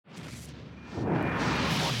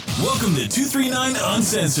Welcome to 239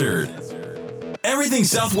 Uncensored. Everything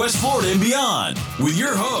Southwest Florida and beyond with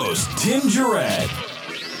your host, Tim Jarrett.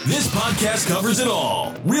 This podcast covers it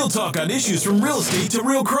all. Real talk on issues from real estate to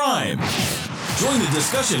real crime. Join the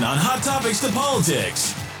discussion on hot topics to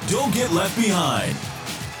politics. Don't get left behind.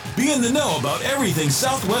 Be in the know about everything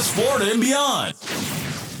Southwest Florida and beyond.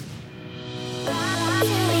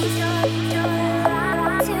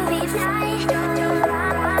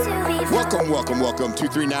 Welcome.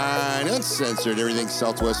 239 Uncensored, everything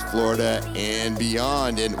Southwest Florida and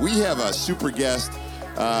beyond. And we have a super guest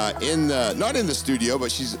not in the studio,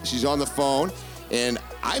 but she's on the phone. And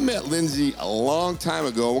I met Lindsay a long time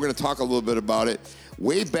ago. We're going to talk a little bit about it.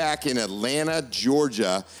 Way back in Atlanta,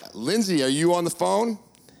 Georgia. Lindsay, are you on the phone?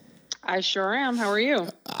 I sure am. How are you?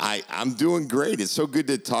 I'm doing great. It's so good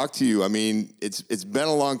to talk to you. I mean, it's been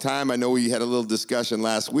a long time. I know we had a little discussion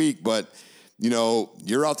last week, but you know,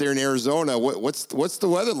 you're out there in Arizona. What's the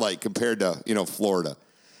weather like compared to, Florida?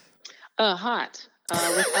 Hot.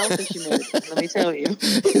 Without the humidity, let me tell you.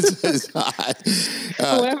 It's hot.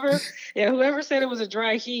 Whoever said it was a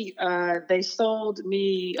dry heat, they sold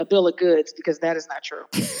me a bill of goods because that is not true.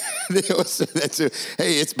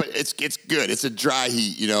 Hey, it's good. It's a dry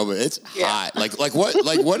heat, but it's hot. Like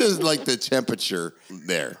what is like the temperature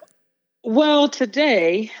there? Well,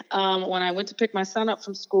 today, when I went to pick my son up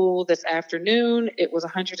from school this afternoon, it was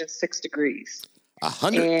 106 degrees.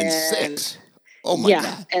 106? Oh, my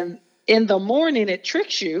God. And in the morning, it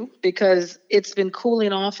tricks you because it's been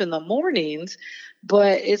cooling off in the mornings,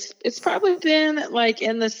 but it's probably been like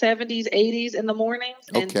in the 70s, 80s in the mornings.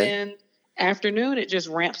 Okay. And then afternoon, it just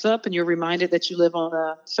ramps up and you're reminded that you live on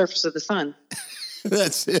the surface of the sun.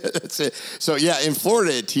 That's it. So, yeah, in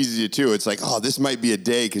Florida, it teases you, too. It's like, oh, this might be a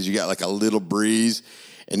day because you got like a little breeze.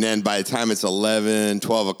 And then by the time it's 11,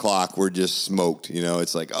 12 o'clock, we're just smoked.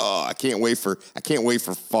 It's like, oh, I can't wait for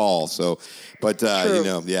fall. So, but,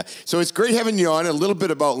 yeah. So it's great having you on. A little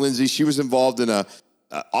bit about Lindsay. She was involved in a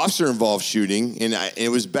officer-involved shooting. And it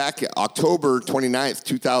was back October 29th,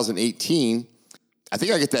 2018. I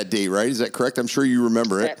think I get that date right. Is that correct? I'm sure you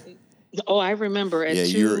remember it. Oh, I remember at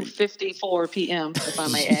 2:54 p.m., if I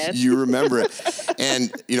may add. You remember it.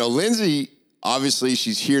 And, Lindsay, obviously,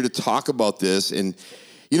 she's here to talk about this. And,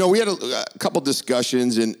 we had a couple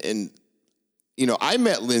discussions. And I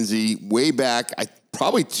met Lindsay way back,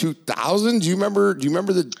 probably 2000. Do you remember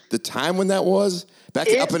the time when that was?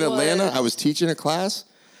 Up in Atlanta, I was teaching a class.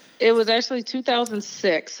 It was actually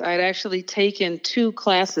 2006. I'd actually taken 2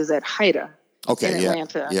 classes at HIDA. Okay, in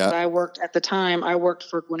Atlanta. Yeah. I worked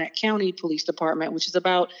for Gwinnett County Police Department, which is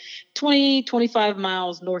about 25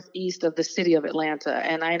 miles northeast of the city of Atlanta.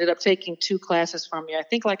 And I ended up taking 2 classes from you. I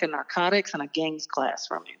think like a narcotics and a gangs class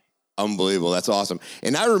from you. Unbelievable. That's awesome.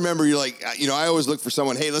 And I remember you're like, I always look for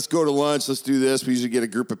someone, hey, let's go to lunch. Let's do this. We usually get a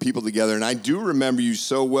group of people together. And I do remember you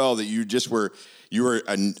so well that you were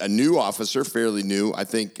a new officer, fairly new. I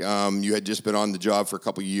think you had just been on the job for a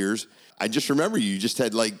couple of years. I just remember you just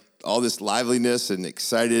had like all this liveliness and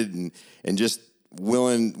excited and just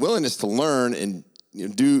willingness to learn and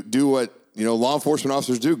do what law enforcement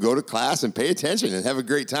officers do: go to class and pay attention and have a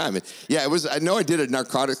great time. And yeah, it was. I know I did a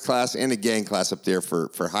narcotics class and a gang class up there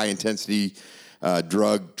for high intensity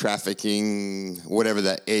drug trafficking, whatever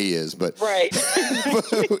that A is. But right,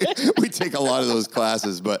 we take a lot of those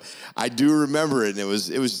classes. But I do remember it, and it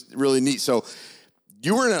was really neat. So.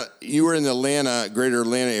 You were in the greater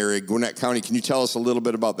Atlanta area, Gwinnett County. Can you tell us a little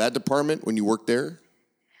bit about that department when you worked there?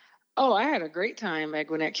 Oh, I had a great time at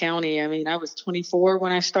Gwinnett County. I mean, I was 24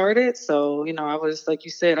 when I started. So, I was, like you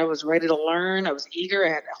said, I was ready to learn. I was eager. I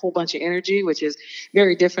had a whole bunch of energy, which is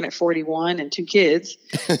very different at 41 and 2 kids.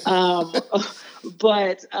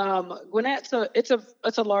 But Gwinnett, it's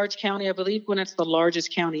a large county. I believe Gwinnett's the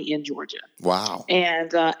largest county in Georgia. Wow.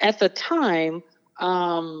 And at the time,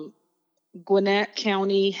 Gwinnett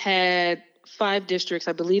County had 5 districts.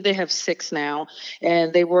 I believe they have 6 now,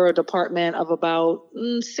 and they were a department of about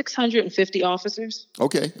 650 officers.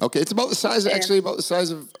 Okay. It's about the size, about the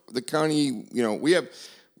size of the county. We have,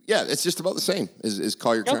 it's just about the same as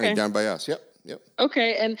Collier County down by us. Yep.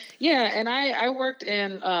 Okay, and I worked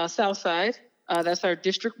in Southside. That's our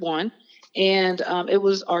District 1. And it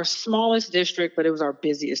was our smallest district, but it was our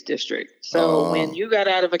busiest district. So when you got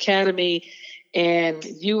out of academy and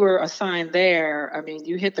you were assigned there, I mean,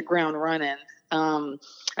 you hit the ground running. I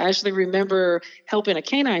actually remember helping a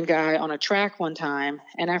canine guy on a track one time.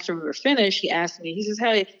 And after we were finished, he asked me, he says,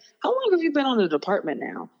 "Hey, how long have you been on the department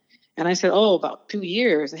now?" And I said, "Oh, about 2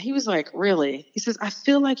 years." And he was like, "Really?" He says, "I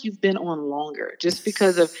feel like you've been on longer just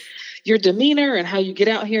because of your demeanor and how you get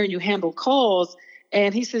out here and you handle calls."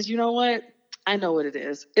 And he says, "You know what? I know what it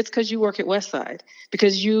is. It's because you work at Westside,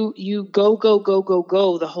 because you go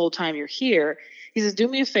the whole time you're here. He says, do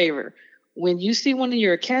me a favor. When you see one of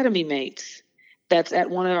your academy mates that's at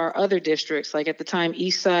one of our other districts, like at the time,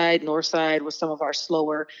 East Side, North Side was some of our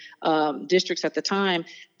slower districts at the time,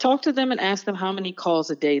 talk to them and ask them how many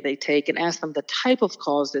calls a day they take and ask them the type of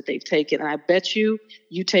calls that they've taken. And I bet you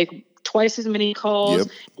take twice as many calls. Yep.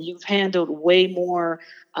 And you've handled way more,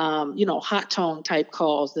 hot tone type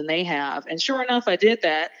calls than they have. And sure enough, I did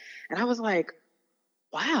that. And I was like,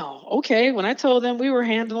 wow, okay. When I told them we were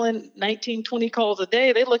handling 19, 20 calls a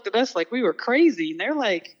day, they looked at us like we were crazy. And they're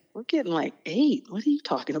like, we're getting like 8. What are you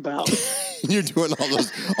talking about? You're doing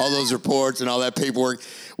all those reports and all that paperwork.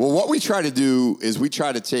 Well, what we try to do is we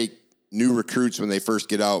try to take new recruits when they first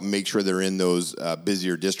get out and make sure they're in those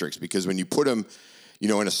busier districts, because when you put them,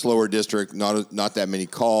 in a slower district, not that many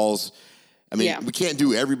calls. I mean, we can't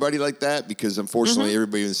do everybody like that because unfortunately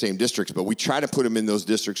everybody in the same districts, but we try to put them in those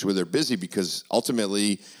districts where they're busy, because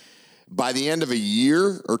ultimately by the end of a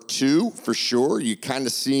year or two, for sure, you kind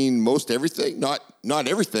of seen most everything, not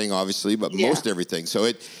everything obviously, but most everything.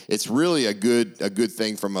 So it's really a good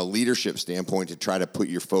thing from a leadership standpoint to try to put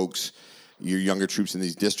your younger troops in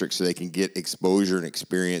these districts so they can get exposure and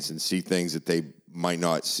experience and see things that they might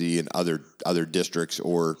not see in other districts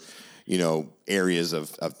or, areas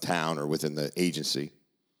of town or within the agency.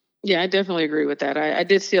 Yeah, I definitely agree with that. I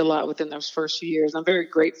did see a lot within those first few years. I'm very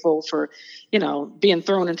grateful for, being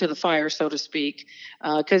thrown into the fire, so to speak,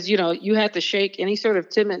 because, you had to shake any sort of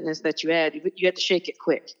timidness that you had. You had to shake it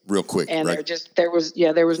quick. Real quick. And right. there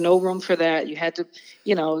was no room for that. You had to,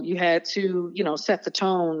 set the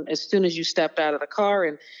tone as soon as you stepped out of the car.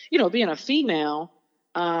 And, being a female,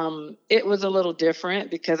 it was a little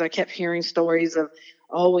different because I kept hearing stories of,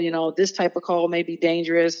 this type of call may be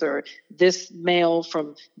dangerous, or this male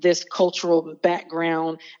from this cultural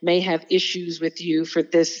background may have issues with you for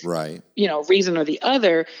this, reason or the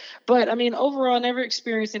other. But I mean, overall, I never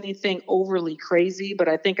experienced anything overly crazy, but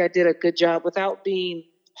I think I did a good job without being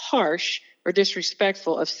harsh or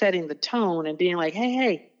disrespectful of setting the tone and being like,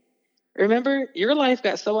 hey, remember, your life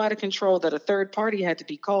got so out of control that a third party had to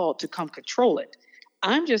be called to come control it.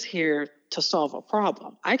 I'm just here to solve a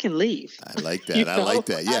problem. I can leave. I like that. I like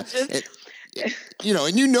that. Yeah.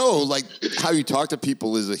 And, like how you talk to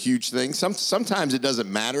people is a huge thing. Sometimes it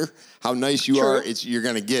doesn't matter how nice you are. You're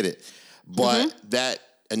going to get it. But that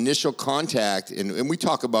initial contact, and we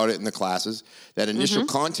talk about it in the classes, that initial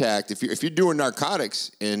contact, if you're doing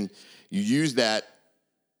narcotics and you use that,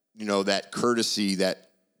 that courtesy, that,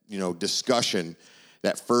 discussion,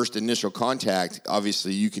 that first initial contact,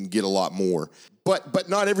 obviously you can get a lot more. But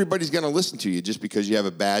not everybody's going to listen to you just because you have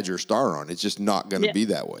a badge or star on. It's just not going to be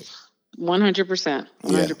that way. 100%.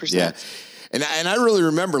 100%. Yeah. And I really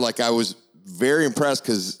remember, like, I was very impressed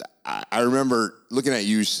because I remember looking at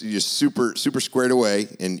you, you're super, super squared away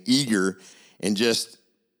and eager, and just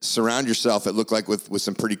surround yourself, it looked like, with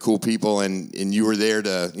some pretty cool people, and you were there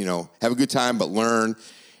to, have a good time, but learn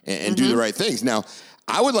and do the right things. Now,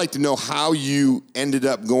 I would like to know how you ended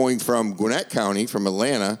up going from Gwinnett County, from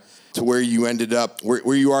Atlanta, to where you ended up,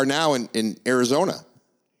 where you are now in Arizona.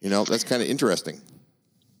 That's kind of interesting.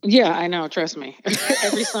 Yeah, I know. Trust me.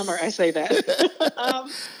 Every summer I say that.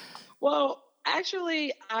 Well,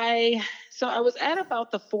 actually, I was at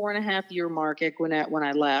about the 4.5-year mark at Gwinnett when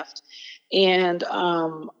I left. And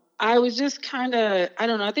I was just kind of, I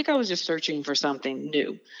don't know, I think I was just searching for something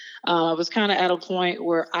new. I was kind of at a point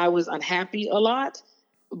where I was unhappy a lot,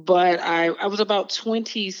 but I was about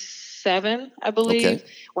 27, I believe,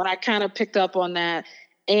 when I kind of picked up on that.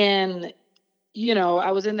 And,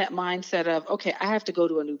 I was in that mindset of, okay, I have to go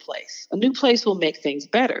to a new place. A new place will make things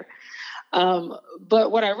better.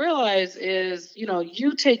 But what I realized is,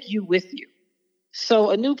 you take you with you.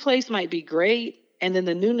 So a new place might be great, and then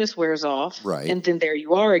the newness wears off. Right. And then there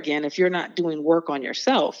you are again if you're not doing work on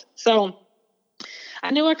yourself. So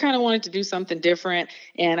I knew I kind of wanted to do something different.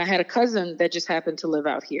 And I had a cousin that just happened to live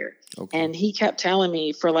out here. Okay. And he kept telling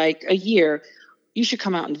me for like a year, you should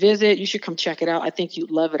come out and visit. You should come check it out. I think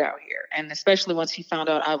you'd love it out here. And especially once he found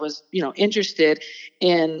out I was, interested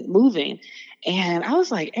in moving. And I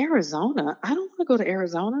was like, Arizona? I don't want to go to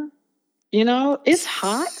Arizona. It's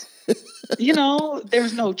hot.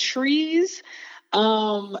 There's no trees.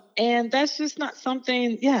 And that's just not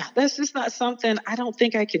something I don't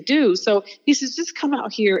think I could do. So he says, just come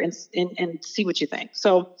out here and see what you think.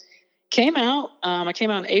 So I came out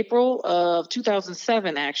in April of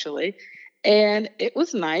 2007, actually. And it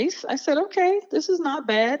was nice. I said, okay, this is not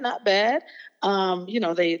bad, not bad.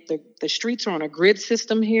 The streets are on a grid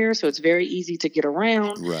system here, so it's very easy to get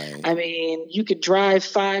around. Right. I mean, you could drive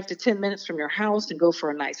 5 to 10 minutes from your house and go for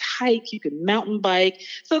a nice hike. You could mountain bike.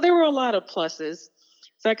 So there were a lot of pluses.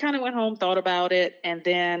 So I kind of went home, thought about it, and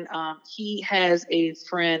then he has a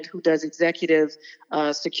friend who does executive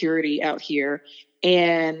security out here,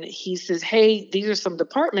 and he says, "Hey, these are some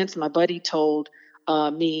departments my buddy told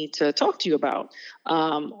me to talk to you about."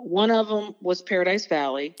 One of them was Paradise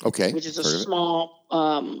Valley, Okay, which is a small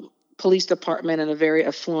police department in a very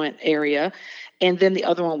affluent area, and then the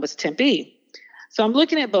other one was Tempe. So I'm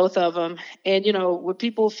looking at both of them, and what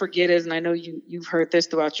people forget is, and I know you've heard this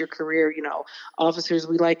throughout your career, officers,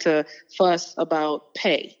 we like to fuss about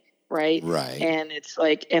pay, right? Right. And it's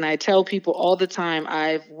like, and I tell people all the time,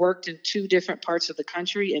 I've worked in 2 different parts of the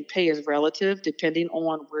country, and pay is relative depending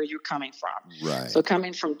on where you're coming from. Right. So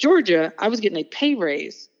coming from Georgia, I was getting a pay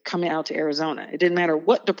raise coming out to Arizona. It didn't matter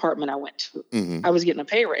what department I went to. Mm-hmm. I was getting a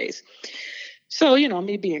pay raise. So,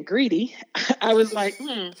 me being greedy, I was like,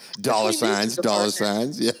 dollar signs,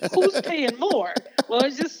 yeah. Who's paying more? Well,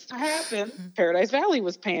 it just happened Paradise Valley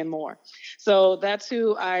was paying more. So that's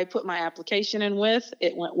who I put my application in with.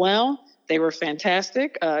 It went well. They were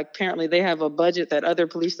fantastic. Apparently, they have a budget that other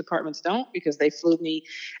police departments don't, because they flew me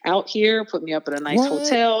out here, put me up at a nice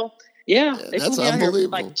hotel. Yeah, they that's flew me out here unbelievable.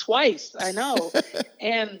 like twice. I know.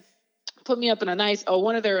 And put me up in a nice,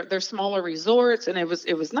 one of their smaller resorts, and it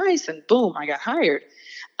was nice, and boom, I got hired.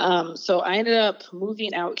 So I ended up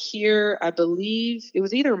moving out here. I believe it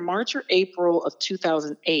was either March or April of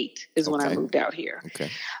 2008 is when I moved out here.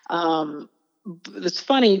 Okay. It's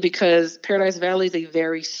funny because Paradise Valley is a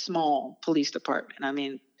very small police department. I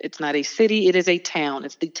mean, it's not a city, it is a town.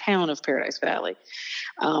 It's the town of Paradise Valley.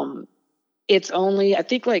 It's only, I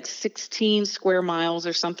think, like 16 square miles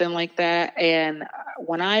or something like that. And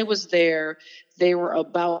when I was there were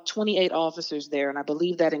about 28 officers there. And I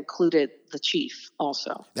believe that included the chief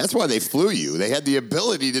also. That's why they flew you. They had the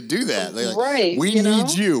ability to do that. They're like, right. We need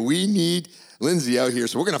you. We need Lindsay out here.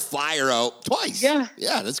 So we're going to fly her out twice. Yeah.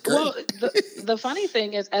 Yeah, that's great. Well, the funny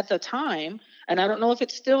thing is, at the time, and I don't know if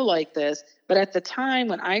it's still like this, but at the time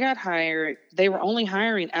when I got hired, they were only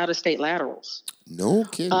hiring out-of-state laterals. No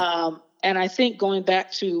kidding. And I think going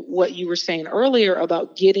back to what you were saying earlier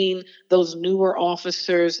about getting those newer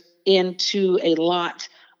officers into a lot,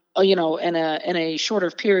 in a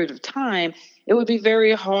shorter period of time, it would be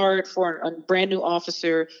very hard for a brand new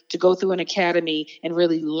officer to go through an academy and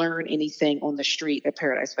really learn anything on the street at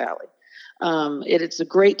Paradise Valley. It's a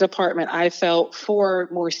great department, I felt, for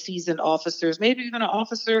more seasoned officers, maybe even an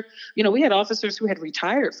officer. We had officers who had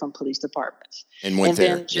retired from police departments. And went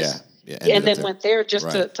there. Went there just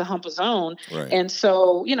to hump his own. Right. And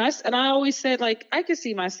so, I always said, like, I could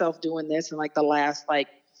see myself doing this in like the last, 3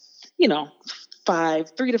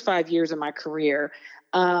 to 5 years of my career.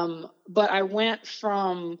 But I went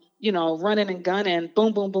from, running and gunning,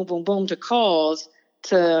 boom, boom, boom, boom, boom, to calls,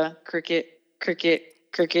 to cricket.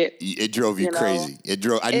 It drove you crazy.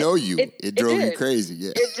 I know you. It drove you crazy.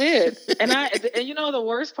 Yeah. It did. And the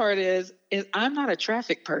worst part is I'm not a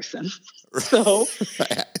traffic person. So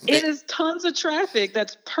it is tons of traffic.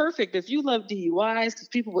 That's perfect. If you love DUIs, because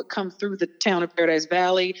people would come through the town of Paradise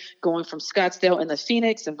Valley, going from Scottsdale into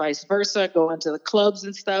Phoenix and vice versa, going to the clubs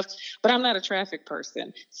and stuff. But I'm not a traffic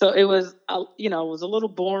person. So it was, it was a little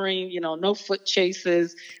boring, no foot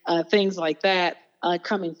chases, things like that.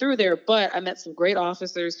 Coming through there, but I met some great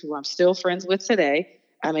officers who I'm still friends with today.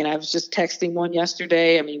 I mean, I was just texting one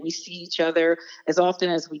yesterday. I mean, we see each other as often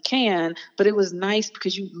as we can, but it was nice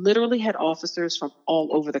because you literally had officers from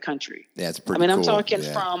all over the country. Yeah, it's pretty cool. I'm talking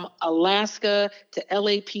from Alaska to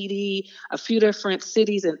LAPD, a few different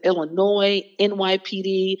cities in Illinois,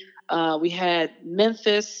 NYPD. We had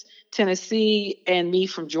Memphis, Tennessee, and me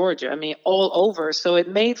from Georgia. I mean, all over. So it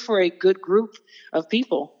made for a good group of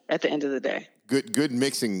people at the end of the day. Good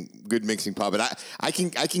mixing, Pop. But I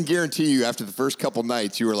can guarantee you, after the first couple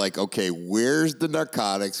nights, you were like, okay, where's the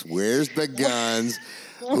narcotics? Where's the guns?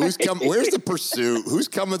 Where's the pursuit? Who's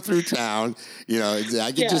coming through town?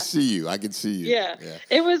 I could just see you. I could see you. Yeah.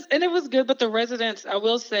 It was good. But the residents, I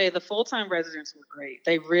will say, the full-time residents were great.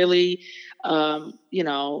 They really,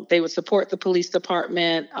 they would support the police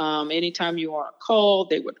department. Anytime you were on call,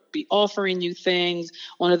 they would be offering you things.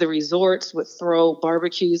 One of the resorts would throw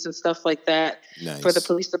barbecues and stuff like that for the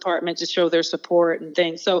police department to show their support and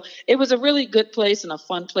things. So it was a really good place and a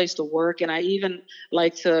fun place to work. And I even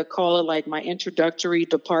like to call it like my introductory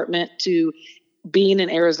department to being in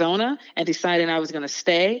Arizona and deciding I was going to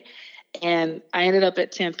stay. And I ended up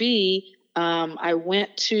at Tempe I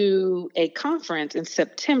went to a conference in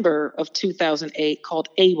September of 2008 called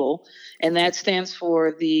ABLE, and that stands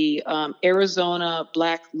for the Arizona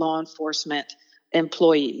Black Law Enforcement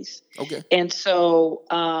Employees. Okay. And so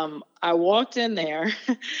I walked in there,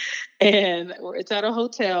 and it's at a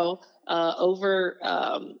hotel over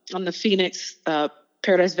on the Phoenix,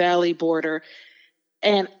 Paradise Valley border,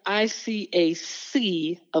 and I see a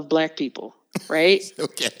sea of Black people, right?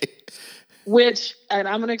 Okay. And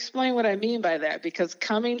I'm going to explain what I mean by that, because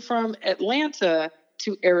coming from Atlanta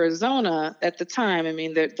to Arizona at the time, I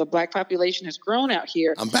mean, the Black population has grown out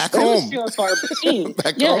here. I'm back home. It was few and far between.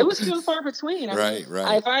 Home. It was few and far between. Right.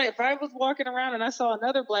 If I was walking around and I saw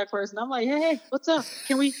another Black person, I'm like, hey, what's up?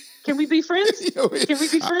 Can we be friends? Can we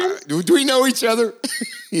be friends? Do we know each other?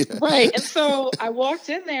 Yeah. Right. And so I walked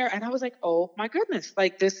in there and I was like, oh my goodness,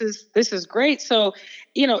 like this is great. So,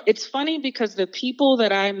 it's funny because the people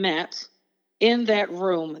that I met in that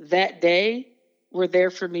room that day were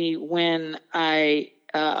there for me when I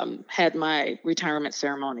had my retirement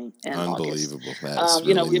ceremony in Unbelievable. August. That's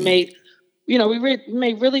really we neat. we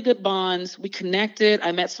made really good bonds. We connected.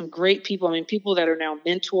 I met some great people. I mean, people that are now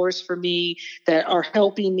mentors for me, that are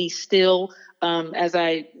helping me still as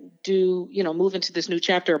I do, move into this new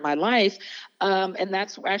chapter of my life. And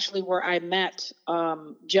that's actually where I met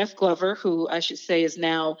Jeff Glover, who I should say is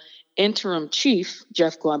now Interim Chief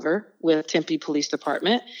Jeff Glover with Tempe Police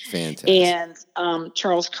Department. Fantastic. And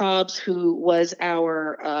Charles Cobbs, who was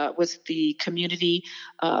was the community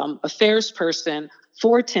affairs person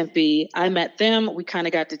for Tempe. I met them. We kind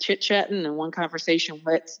of got to chit-chatting, and one conversation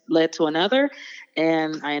led to another,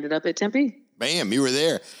 and I ended up at Tempe. Bam, you were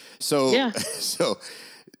there. So, yeah. So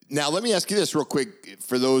now let me ask you this real quick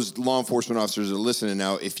for those law enforcement officers that are listening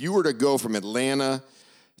now. If you were to go from Atlanta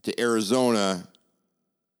to Arizona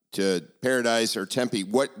to Paradise or Tempe,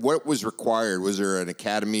 what was required? Was there an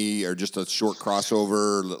academy or just a short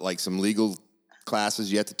crossover, like some legal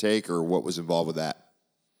classes you had to take, or what was involved with that?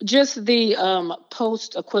 Just the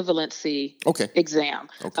post equivalency exam.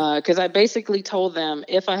 Okay. Because I basically told them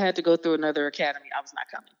if I had to go through another academy, I was not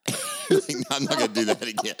coming. I'm not going to do that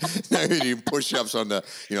again. Not going to do push-ups on the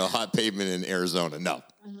hot pavement in Arizona. No.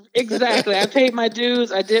 Exactly. I paid my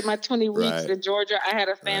dues. I did my 20 weeks in Georgia. I had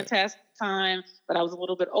a fantastic time, but I was a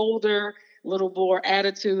little bit older, a little more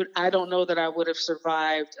attitude. I don't know that I would have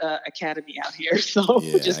survived academy out here. So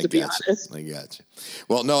just to be honest. I got you.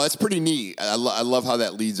 Well, no, that's pretty neat. I love how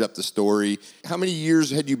that leads up the story. How many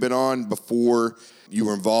years had you been on before you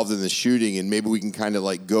were involved in the shooting? And maybe we can kind of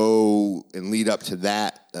like go and lead up to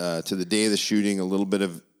that, to the day of the shooting, a little bit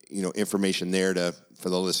of, information there for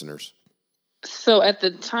the listeners. So at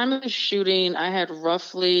the time of the shooting, I had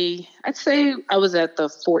roughly, I'd say I was at the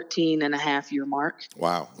 14 and a half year mark.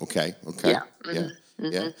 Wow. Okay. Yeah. Mm-hmm.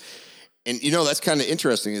 Yeah. And, that's kind of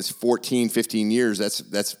interesting. It's 14, 15 years.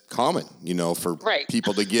 That's common, for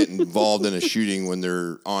people to get involved in a shooting when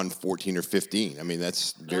they're on 14 or 15. I mean,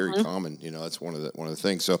 that's very common. That's one of the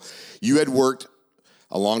things. So you had worked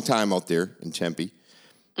a long time out there in Tempe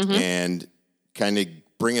and kind of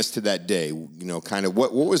bring us to that day, kind of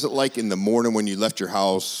what was it like in the morning when you left your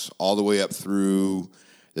house all the way up through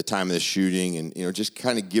the time of the shooting, and, just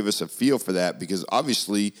kind of give us a feel for that, because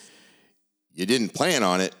obviously you didn't plan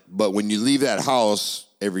on it, but when you leave that house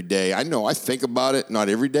every day, I know I think about it, not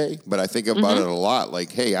every day, but I think about it a lot.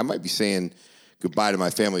 Like, hey, I might be saying goodbye to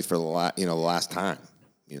my family for the last time,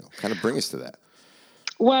 kind of bring us to that.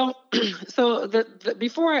 Well, so the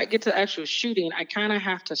before I get to the actual shooting, I kind of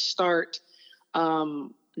have to start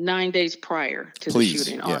 9 days prior to the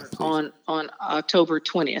shooting on October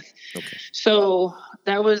 20th. Okay. So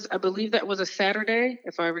I believe that was a Saturday,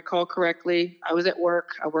 if I recall correctly. I was at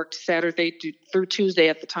work. I worked Saturday through Tuesday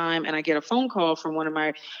at the time, and I get a phone call from one of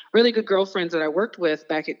my really good girlfriends that I worked with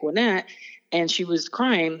back at Gwinnett, and she was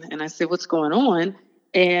crying, and I said, "What's going on?"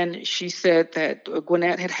 And she said that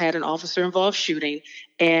Gwinnett had an officer-involved shooting,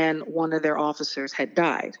 and one of their officers had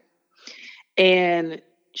died. And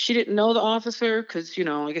she didn't know the officer because,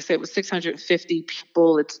 like I said, it was 650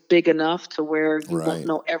 people. It's big enough to where you won't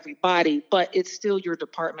know everybody, but it's still your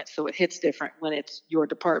department, so it hits different when it's your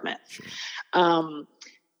department. Sure.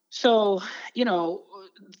 So,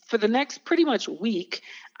 for the next pretty much week,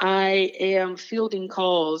 I am fielding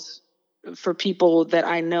calls for people that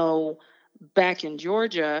I know back in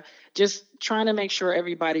Georgia, just trying to make sure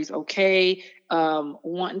everybody's okay,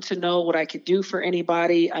 wanting to know what I could do for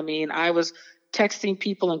anybody. I mean, I was texting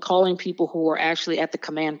people and calling people who were actually at the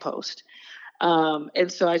command post. And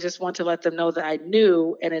so I just want to let them know that I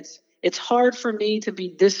knew, and it's hard for me to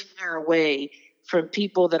be this far away from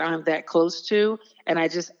people that I'm that close to. And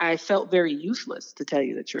I felt very useless, to tell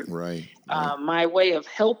you the truth. Right. My way of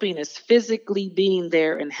helping is physically being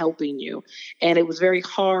there and helping you. And it was very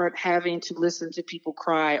hard having to listen to people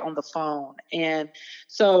cry on the phone. And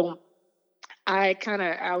so I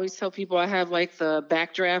always tell people I have like the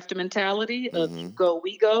backdraft mentality of you go,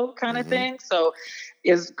 we go kind of thing. So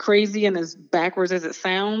as crazy and as backwards as it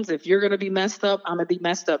sounds, if you're going to be messed up, I'm going to be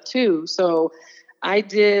messed up too. So I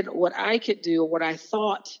did what I could do, what I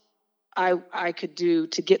thought I could do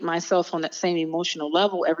to get myself on that same emotional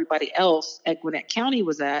level everybody else at Gwinnett County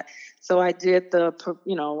was at. So I did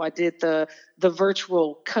the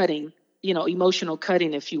virtual cutting, emotional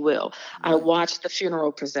cutting, if you will. I watched the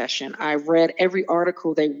funeral procession. I read every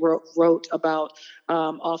article they wrote about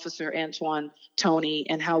Officer Antwan Toney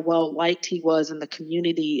and how well liked he was in the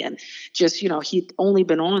community. And just, he'd only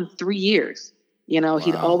been on 3 years. He'd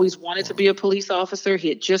always wanted to be a police officer. He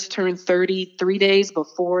had just turned 30 3 days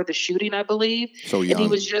before the shooting, I believe. So young. And he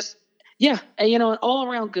was just, an all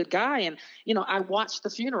around good guy. And, I watched the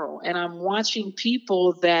funeral, and I'm watching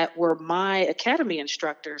people that were my academy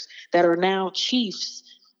instructors that are now chiefs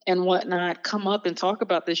and whatnot come up and talk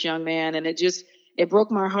about this young man. And it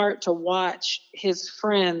broke my heart to watch his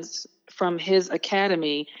friends from his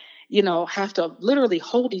academy, have to literally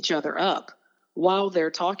hold each other up while they're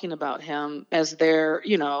talking about him as their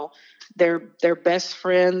best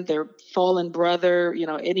friend, their fallen brother,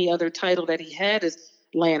 any other title that he had is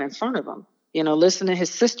laying in front of him, listen to his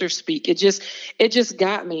sister speak. It just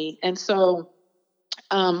got me. And so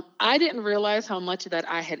I didn't realize how much of that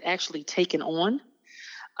I had actually taken on.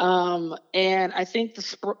 And I think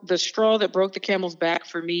the straw that broke the camel's back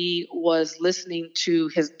for me was listening to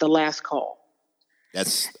the last call.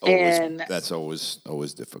 That's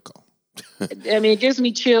always difficult. I mean, it gives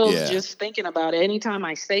me chills just thinking about it anytime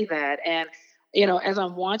I say that. And, as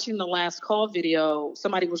I'm watching the last call video,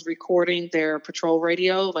 somebody was recording their patrol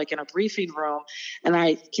radio, like in a briefing room. And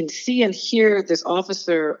I can see and hear this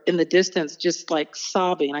officer in the distance, just like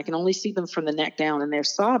sobbing. I can only see them from the neck down, and they're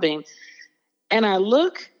sobbing. And I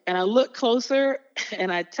look closer,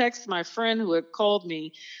 and I text my friend who had called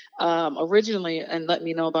me originally and let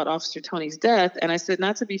me know about Officer Toney's death. And I said,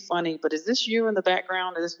 not to be funny, but is this you in the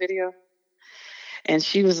background of this video? And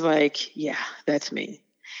she was like, yeah, that's me.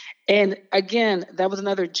 And again, that was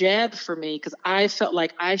another jab for me, because I felt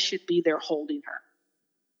like I should be there holding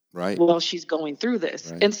her while she's going through this.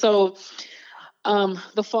 Right. And so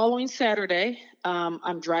the following Saturday,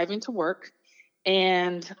 I'm driving to work,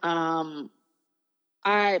 and my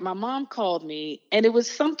mom called me, and it was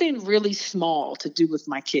something really small to do with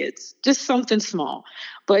my kids, just something small.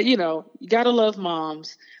 But, you got to love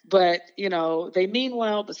moms, but, they mean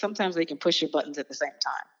well, but sometimes they can push your buttons at the same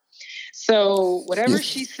time. So whatever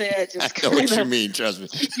she said, just I know what you mean, trust me.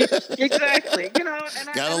 Exactly. And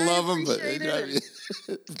gotta love them, but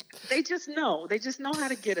they just know how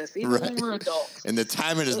to get us, even when we're adults. And the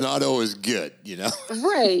timing is not always good,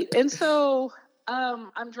 Right. And so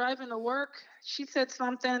I'm driving to work. She said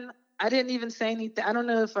something. I didn't even say anything. I don't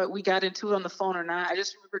know if we got into it on the phone or not. I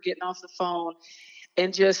just remember getting off the phone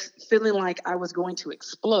and just feeling like I was going to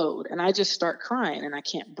explode. And I just start crying, and I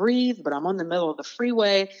can't breathe, but I'm on the middle of the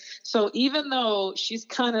freeway. So even though she's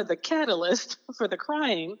kind of the catalyst for the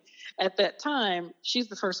crying at that time, she's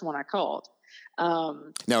the first one I called.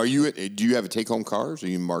 Now, do you have a take-home car? Or are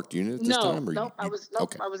you marked unit at this time? No, I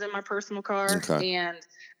was in my personal car, and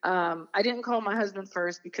I didn't call my husband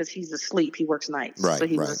first because he's asleep. He works nights, so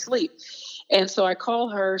he was asleep. And so I call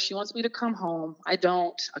her. She wants me to come home. I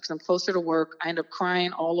don't, because I'm closer to work. I end up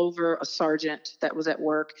crying all over a sergeant that was at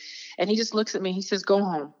work, and he just looks at me. He says, "Go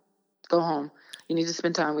home. Go home. You need to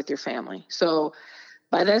spend time with your family." So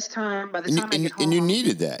by the time I get home, and you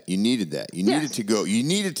needed that. You needed that. You needed to go. You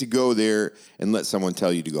needed to go there and let someone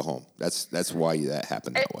tell you to go home. That's why that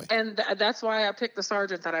happened that way. And that's why I picked the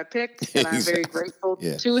sergeant that I picked, and I'm very grateful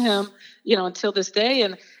to him. Until this day.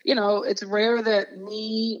 And it's rare that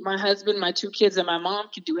me, my husband, my 2 kids, and my mom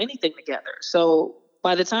can do anything together. So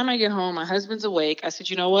by the time I get home, my husband's awake. I said,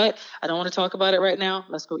 you know what? I don't want to talk about it right now.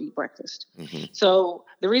 Let's go eat breakfast. Mm-hmm. So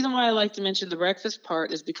the reason why I like to mention the breakfast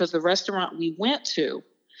part is because the restaurant we went to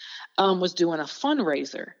was doing a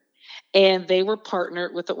fundraiser. And they were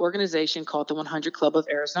partnered with an organization called the 100 Club of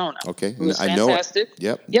Arizona. Okay, I know it.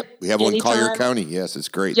 Yep. We have one in Collier County. Yes, it's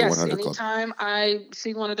great. Yes, the 100 anytime I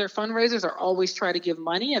see one of their fundraisers, I always try to give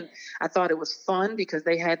money. And I thought it was fun because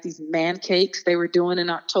they had these man cakes they were doing in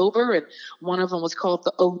October. And one of them was called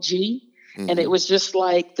the OG. Mm-hmm. And it was just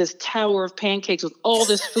like this tower of pancakes with all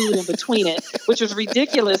this food in between it, which was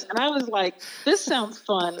ridiculous. And I was like, this sounds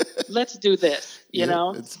fun. Let's do this, you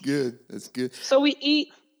know? It's good. It's good. So we eat.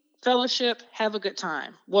 fellowship, have a good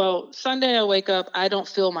time. Well, Sunday I wake up, I don't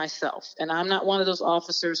feel myself. And I'm not one of those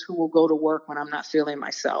officers who will go to work when I'm not feeling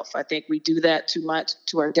myself. I think we do that too much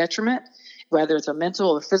to our detriment, whether it's a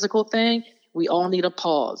mental or physical thing. We all need a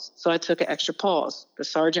pause. So I took an extra pause. The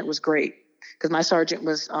sergeant was great because my sergeant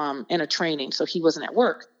was in a training, so he wasn't at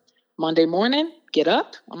work. Monday morning, get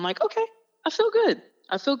up. I'm like, okay, I feel good.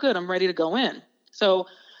 I'm ready to go in. So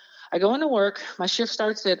I go into work. My shift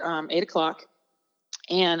starts at 8 o'clock.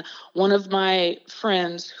 And one of my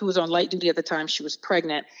friends who was on light duty at the time, she was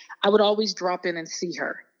pregnant. I would always drop in and see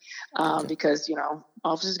her because,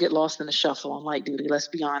 officers get lost in the shuffle on light duty. Let's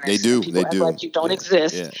be honest. They do. People act like you don't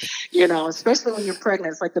exist, especially when you're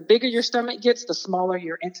pregnant. It's like the bigger your stomach gets, the smaller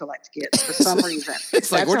your intellect gets for some reason.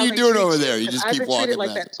 It's like, what are you doing over there? You just I've keep been walking treated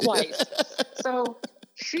like that twice. So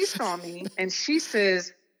she saw me and she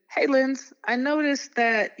says, hey, Linz, I noticed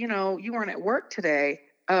that, you weren't at work today.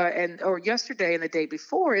 Or yesterday and the day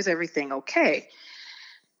before, is everything okay?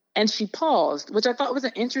 And she paused, which I thought was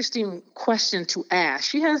an interesting question to ask.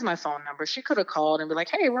 She has my phone number. She could have called and be like,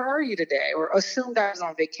 hey, where are you today? Or assumed I was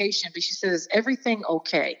on vacation. But she says, is everything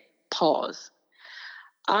okay? Pause.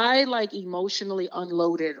 I emotionally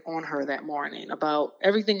unloaded on her that morning about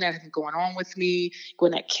everything that had been going on with me,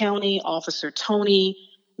 Gwinnett County, Officer Tony,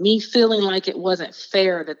 me feeling like it wasn't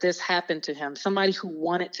fair that this happened to him, somebody who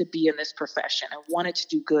wanted to be in this profession and wanted to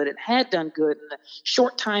do good and had done good in the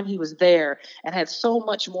short time he was there and had so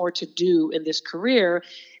much more to do in this career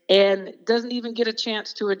and doesn't even get a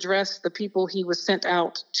chance to address the people he was sent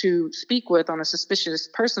out to speak with on a suspicious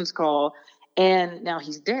persons call. And now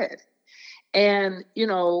he's dead. And,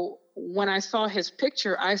 when I saw his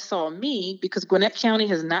picture, I saw me because Gwinnett County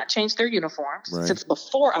has not changed their uniforms since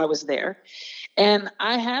before I was there. And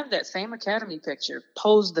I have that same academy picture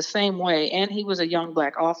posed the same way. And he was a young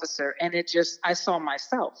Black officer. And I saw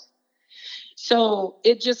myself. So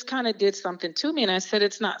it just kind of did something to me. And I said,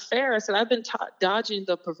 it's not fair. I said, I've been dodging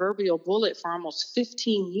the proverbial bullet for almost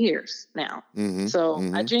 15 years now.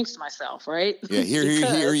 I jinxed myself, right? Yeah, here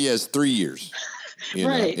he has 3 years.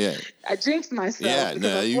 Right. Yeah. I jinxed myself. Yeah,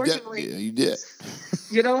 because you did.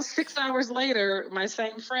 6 hours later, my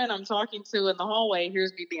same friend I'm talking to in the hallway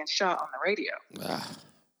hears me being shot on the radio.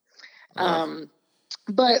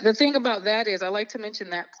 But the thing about that is, I like to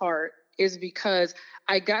mention that part is because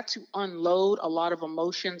I got to unload a lot of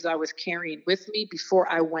emotions I was carrying with me before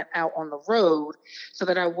I went out on the road so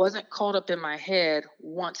that I wasn't caught up in my head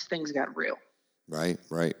once things got real. Right.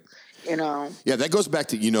 Yeah, that goes back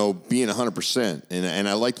to, being 100%. And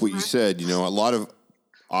I liked what you said. A lot of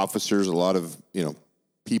officers, a lot of,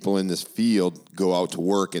 people in this field go out to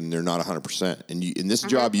work and they're not 100%. And in this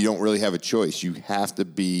job, you don't really have a choice. You have to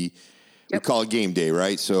be, we call it game day,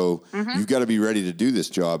 right? So you've got to be ready to do this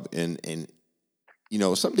job. And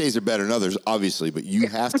some days are better than others, obviously, but you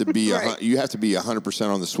have to be you have to be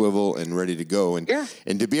 100% on the swivel and ready to go. And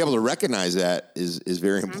to be able to recognize that is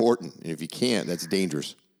very important. And if you can't, that's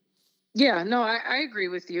dangerous. Yeah, no, I agree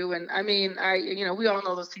with you. And I mean, we all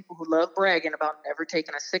know those people who love bragging about never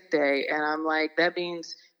taking a sick day. And I'm like, that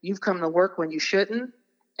means you've come to work when you shouldn't.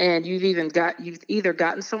 And you've either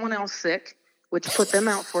gotten someone else sick, which put them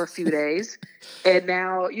out for a few days. And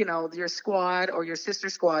now, your squad or your sister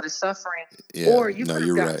squad is suffering. Yeah, or you could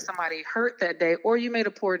have gotten somebody hurt that day, or you made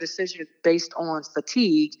a poor decision based on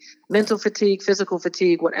fatigue, mental fatigue, physical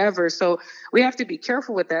fatigue, whatever. So we have to be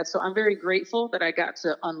careful with that. So I'm very grateful that I got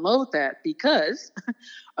to unload that because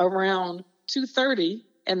around 2:30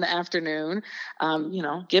 in the afternoon,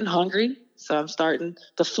 getting hungry. So I'm starting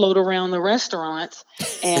to float around the restaurants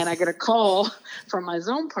and I get a call from my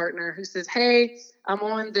zone partner who says, hey, I'm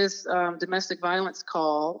on this domestic violence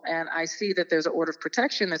call and I see that there's an order of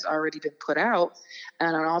protection that's already been put out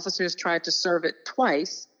and an officer's tried to serve it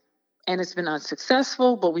twice and it's been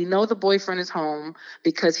unsuccessful, but we know the boyfriend is home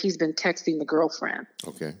because he's been texting the girlfriend.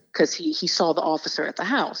 Okay. Because he saw the officer at the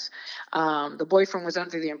house. The boyfriend was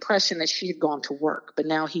under the impression that she had gone to work, but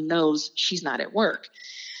now he knows she's not at work.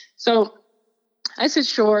 So I said,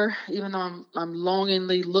 sure, even though I'm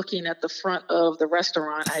longingly looking at the front of the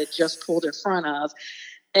restaurant I had just pulled in front of.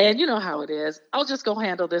 And you know how it is. I'll just go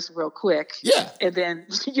handle this real quick. Yeah. And then,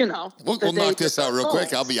 We'll knock this out real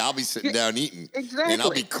quick. I'll be sitting down eating. Exactly. And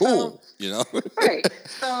I'll be cool, Right.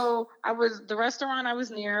 So the restaurant I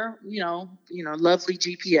was near, lovely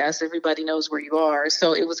GPS. Everybody knows where you are.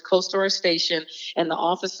 So it was close to our station. And the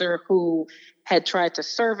officer who had tried to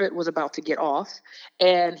serve it was about to get off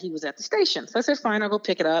and he was at the station. So I said, fine, I'll go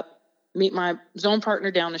pick it up, meet my zone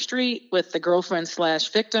partner down the street with the girlfriend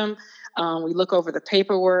 /victim. We look over the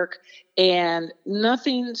paperwork, and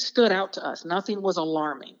nothing stood out to us. Nothing was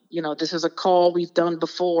alarming. You know, this is a call we've done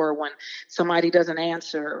before when somebody doesn't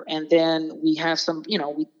answer, and then we have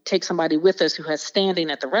we take somebody with us who has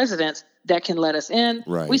standing at the residence that can let us in.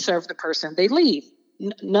 Right. We serve the person, they leave.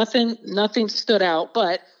 Nothing stood out,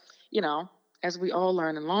 but, as we all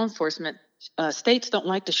learn in law enforcement, states don't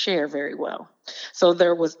like to share very well. So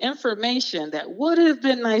there was information that would have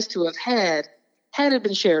been nice to have had it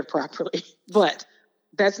been shared properly, but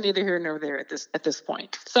that's neither here nor there at this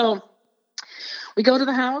point. So we go to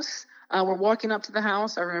the house. We're walking up to the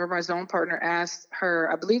house. I remember my zone partner asked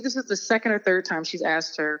her, I believe this is the second or third time she's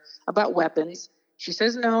asked her about weapons. She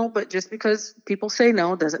says no, but just because people say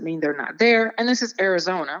no doesn't mean they're not there. And this is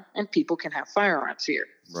Arizona, and people can have firearms here.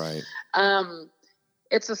 Right.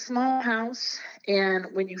 It's a small house, and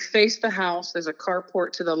when you face the house, there's a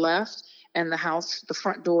carport to the left, and the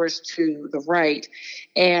front door is to the right,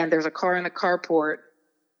 and there's a car in the carport.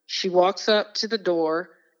 She walks up to the door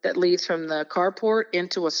that leads from the carport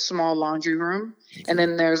into a small laundry room, and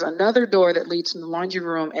then there's another door that leads from the laundry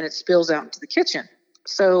room, and it spills out into the kitchen.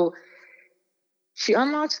 So she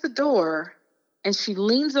unlocks the door, and she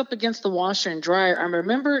leans up against the washer and dryer. I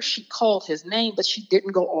remember she called his name, but she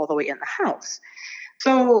didn't go all the way in the house.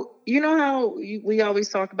 So you know how we always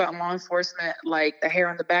talk about in law enforcement, like the hair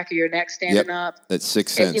on the back of your neck standing up. That's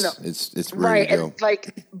sixth sense. It's ready right. to go.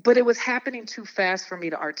 And but it was happening too fast for me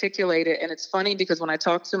to articulate it. And it's funny because when I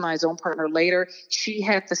talked to my zone partner later, she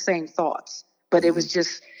had the same thoughts, but it was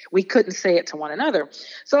just, we couldn't say it to one another.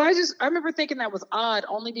 So I remember thinking that was odd,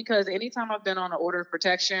 only because anytime I've been on an order of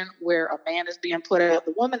protection where a man is being put out,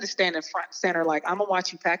 the woman is standing front and center, like, I'm gonna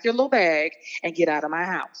watch you pack your little bag and get out of my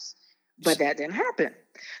house. But that didn't happen.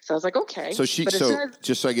 So I was like, okay. So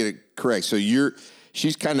just so I get it correct. So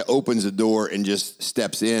she's kind of opens the door and just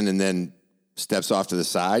steps in and then steps off to the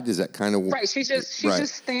side. Is that kind of right? She's just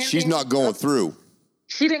standing. She's not going through.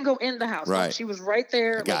 She didn't go in the house. Right. No, she was right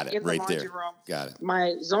there. In the laundry room. Got it.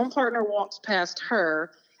 My zone partner walks past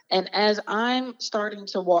her, and as I'm starting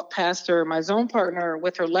to walk past her, my zone partner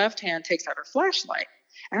with her left hand takes out her flashlight,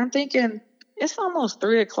 and I'm thinking, it's almost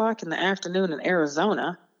 3:00 in the afternoon in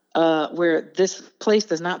Arizona. Where this place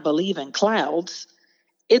does not believe in clouds.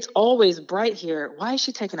 It's always bright here. Why is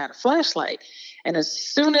she taking out a flashlight? And as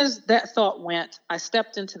soon as that thought went, I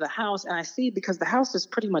stepped into the house, and I see, because the house is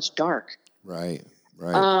pretty much dark. Right.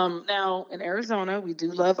 Now, in Arizona, we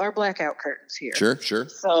do love our blackout curtains here. Sure.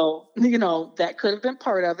 So, that could have been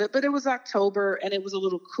part of it, but it was October and it was a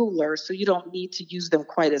little cooler, so you don't need to use them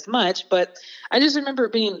quite as much. But I just remember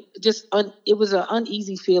it being it was an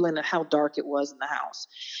uneasy feeling at how dark it was in the house.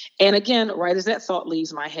 And again, right as that thought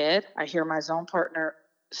leaves my head, I hear my zone partner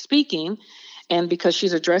speaking, and because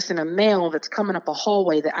she's addressing a male that's coming up a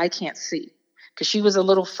hallway that I can't see, because she was a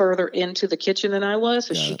little further into the kitchen than I was,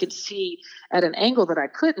 so she could see at an angle that I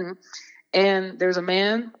couldn't. And there's a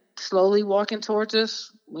man slowly walking towards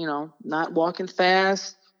us, not walking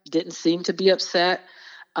fast, didn't seem to be upset,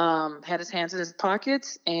 had his hands in his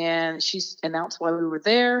pockets, and she announced why we were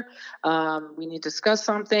there. We need to discuss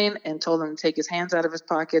something, and told him to take his hands out of his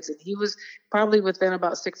pockets. And he was probably within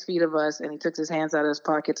about 6 feet of us, and he took his hands out of his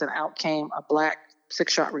pockets, and out came a black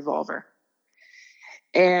 6-shot revolver.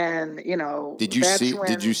 And did you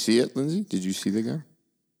see it, Lindsay? Did you see the gun?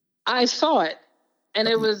 I saw it, and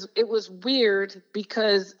it was weird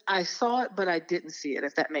because I saw it, but I didn't see it.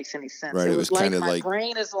 If that makes any sense, right? It was kind of like my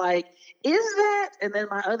brain is like, is that? And then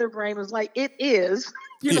my other brain was like, it is.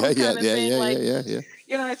 Yeah. I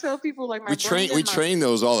tell people, like, we train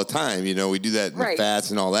those all the time. We do that in the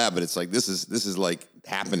fats and all that, but it's like this is like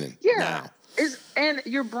happening now. And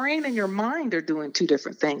your brain and your mind are doing two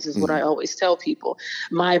different things, is what I always tell people.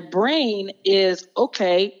 My brain is,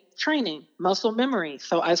 training, muscle memory.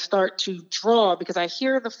 So I start to draw because I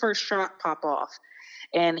hear the first shot pop off.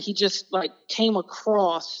 And he just came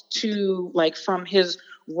across to from his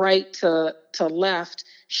right to left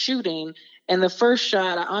shooting. And the first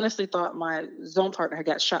shot, I honestly thought my zone partner had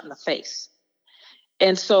got shot in the face.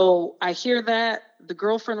 And so I hear that. The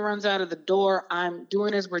girlfriend runs out of the door. I'm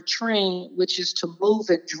doing as we're trained, which is to move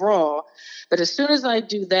and draw. But as soon as I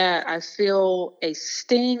do that, I feel a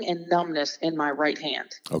sting and numbness in my right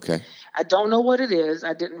hand. Okay. I don't know what it is.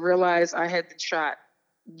 I didn't realize I had been shot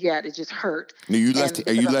yet. It just hurt. Are you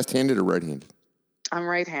left-handed or right-handed? I'm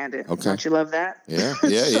right-handed. Okay. Don't you love that? Yeah.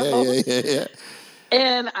 Yeah.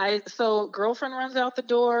 And so girlfriend runs out the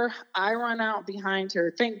door. I run out behind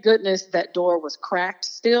her. Thank goodness that door was cracked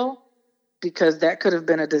still, because that could have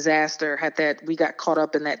been a disaster had we got caught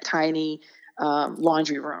up in that tiny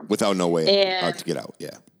laundry room. Without no way out to get out.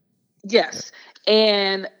 Yeah. Yes.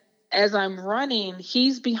 And as I'm running,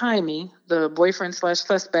 he's behind me. The boyfriend /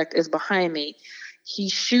 suspect is behind me. He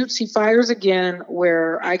fires again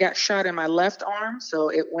where I got shot in my left arm. So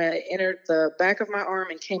it entered the back of my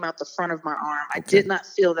arm and came out the front of my arm. I did not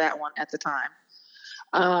feel that one at the time.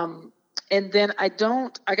 And then I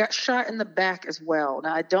got shot in the back as well.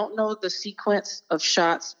 Now, I don't know the sequence of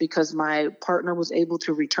shots because my partner was able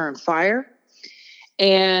to return fire.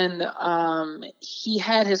 And he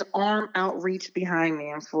had his arm outreached behind me.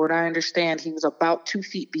 And for what I understand, he was about 2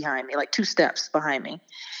 feet behind me, like 2 steps behind me.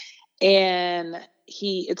 And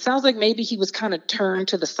it sounds like maybe he was kind of turned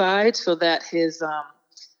to the side so that his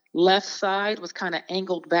left side was kind of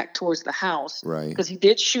angled back towards the house. Right. Because he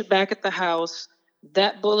did shoot back at the house.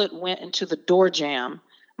 That bullet went into the door jamb.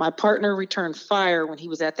 My partner returned fire when he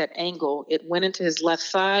was at that angle. It went into his left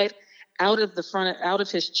side, out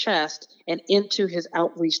of his chest, and into his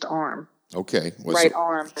outreached arm. Okay. Right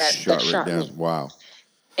arm that shot down. me. Wow.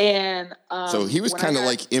 And so he was kind of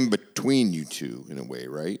like in between you two in a way,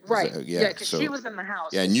 right? Right. Yeah, because she was in the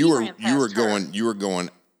house. Yeah, and you were going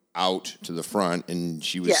out to the front, and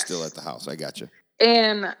she was still at the house. I got you.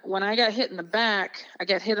 And when I got hit in the back, I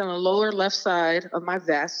got hit on the lower left side of my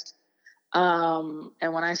vest. And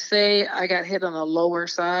when I say I got hit on the lower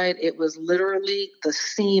side, it was literally the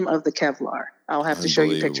seam of the Kevlar. I'll have to show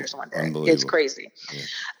you pictures one day. It's crazy.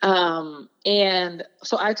 Yeah. And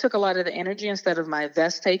so I took a lot of the energy instead of my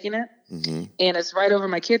vest taking it. Mm-hmm. And it's right over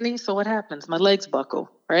my kidney. So what happens? My legs buckle,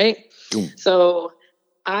 right? Boom. So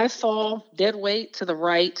I fall dead weight to the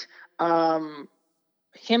right.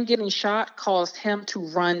 Him getting shot caused him to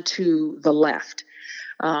run to the left.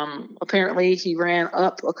 Apparently he ran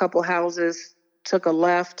up a couple houses, took a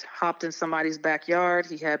left, hopped in somebody's backyard.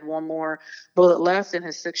 He had one more bullet left in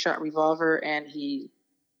his 6-shot revolver, and he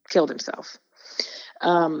killed himself.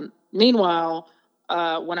 Meanwhile,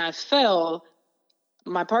 when I fell,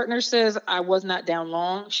 my partner says I was not down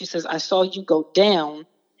long. She says, I saw you go down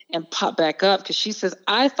and pop back up, because she says,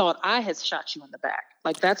 I thought I had shot you in the back.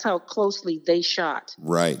 Like, that's how closely they shot.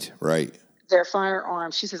 Right. Their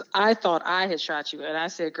firearms. She says, I thought I had shot you. And I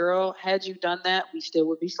said, girl, had you done that, we still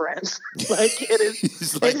would be friends. Like, it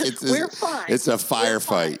is. We're fine. It's a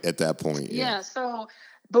firefight at that point. Yeah. So,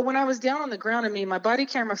 but when I was down on the ground, my body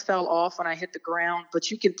camera fell off when I hit the ground,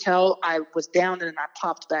 but you could tell I was down and I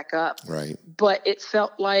popped back up. Right. But it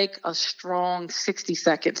felt like a strong 60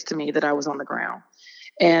 seconds to me that I was on the ground.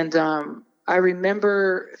 And I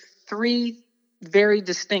remember 3 very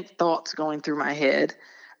distinct thoughts going through my head.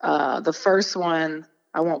 The first one,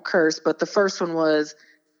 I won't curse, but the first one was,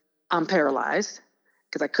 I'm paralyzed,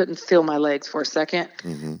 because I couldn't feel my legs for a second.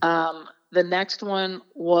 Mm-hmm. The next one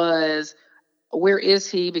was, where is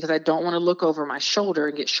he? Because I don't want to look over my shoulder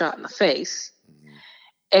and get shot in the face. Mm-hmm.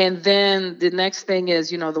 And then the next thing is,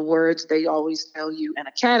 the words they always tell you in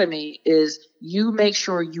academy is, you make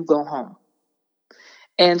sure you go home.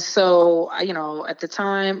 And so, at the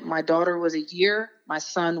time, my daughter was a year, my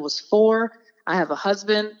son was 4, I have a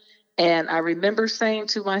husband, and I remember saying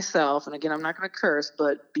to myself, and again, I'm not going to curse,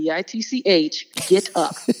 but BITCH, get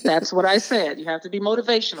up. That's what I said. You have to be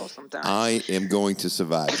motivational sometimes. I am going to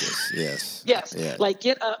survive this. Yes. Yes. Yeah. Like,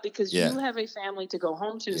 get up, because you have a family to go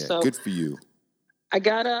home to. Yeah. So good for you. I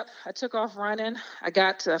got up, I took off running. I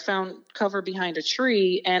found cover behind a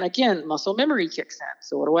tree, and again, muscle memory kicks in.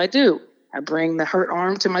 So what do? I bring the hurt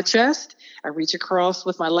arm to my chest. I reach across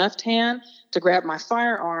with my left hand to grab my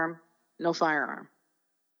firearm. No firearm.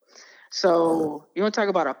 So you want to talk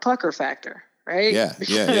about a pucker factor, right? Yeah.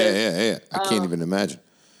 I can't even imagine.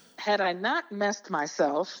 Had I not messed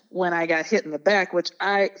myself when I got hit in the back, which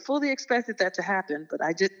I fully expected that to happen, but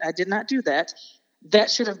I did not do that. That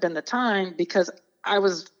should have been the time, because I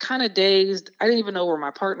was kind of dazed. I didn't even know where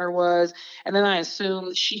my partner was. And then I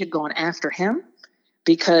assumed she had gone after him,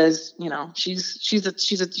 because she's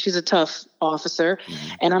a tough officer.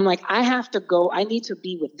 Mm-hmm. And I'm like, I have to go. I need to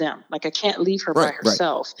be with them. Like, I can't leave her by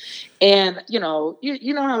herself. Right. And you know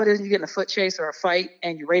how it is. You get in a foot chase or a fight,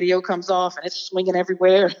 and your radio comes off, and it's swinging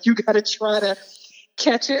everywhere. You got to try to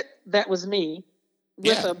catch it. That was me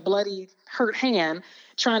with a bloody, hurt hand,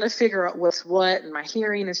 trying to figure out what's what. And my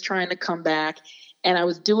hearing is trying to come back. And I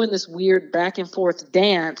was doing this weird back and forth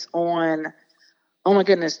dance on. Oh my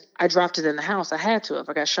goodness, I dropped it in the house. I had to. If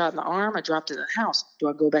I got shot in the arm, I dropped it in the house. Do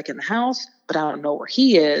I go back in the house? But I don't know where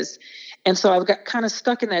he is. And so I got kind of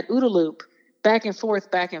stuck in that OODA loop, back and forth.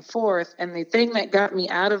 And the thing that got me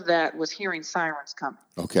out of that was hearing sirens coming.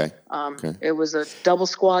 Okay. It was a double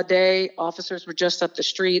squad day. Officers were just up the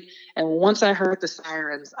street. And once I heard the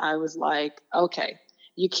sirens, I was like, okay,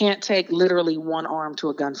 you can't take literally one arm to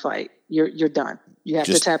a gunfight. You're done. You have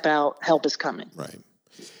to tap out. Help is coming. Right.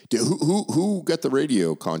 Who got the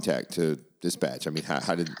radio contact to dispatch? I mean,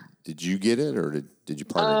 how did you get it, or did your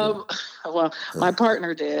partner get it? Well, my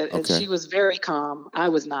partner did, and Okay. she was very calm. I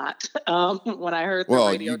was not. When I heard the Well,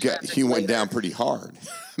 radio traffic you went later. down pretty hard.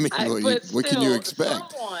 I mean, But what can you still,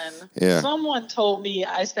 expect? Someone someone told me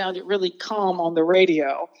I sounded really calm on the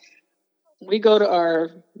radio. We go to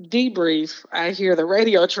our debrief. I hear the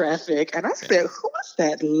radio traffic, and I said, "Who is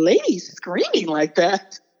that lady screaming like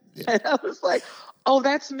that?" Yeah. And I was like, "Oh,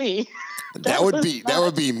 that's me." That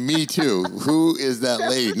would be me too. Who is that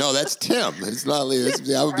lady? No, that's Tim. It's not lady.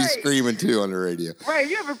 I would be screaming too on the radio. Right,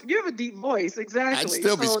 you have a deep voice, exactly. I'd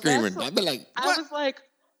still be screaming. I'd be like, what? I was like,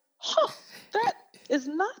 that is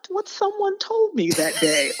not what someone told me that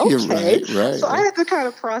day. Okay. You're right. So I had to kind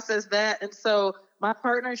of process that. And so my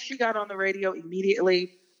partner, she got on the radio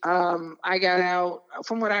immediately. I got out,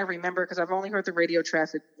 from what I remember, because I've only heard the radio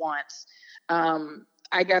traffic once.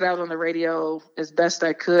 I got out on the radio as best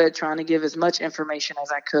I could, trying to give as much information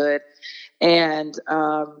as I could. And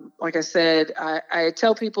like I said, I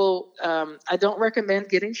tell people I don't recommend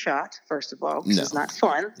getting shot, first of all, because it's not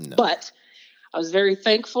fun. No. But I was very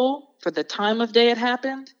thankful for the time of day it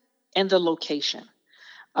happened and the location,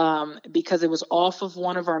 because it was off of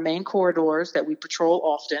one of our main corridors that we patrol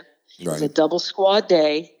often. Right. It was a double squad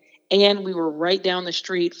day. And we were right down the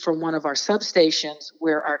street from one of our substations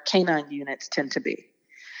where our canine units tend to be.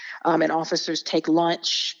 And officers take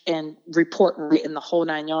lunch and report right in the whole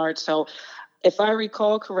 9 yards. So if I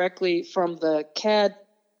recall correctly from the CAD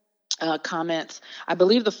comments, I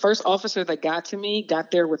believe the first officer that got to me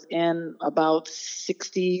got there within about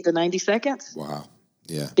 60 to 90 seconds. Wow.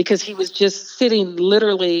 Yeah. Because he was just sitting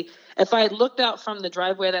literally. If I had looked out from the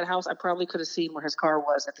driveway of that house, I probably could have seen where his car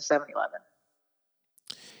was at the 7-Eleven.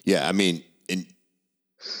 Yeah, I mean,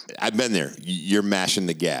 I've been there. You're mashing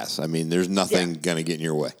the gas. I mean, there's nothing going to get in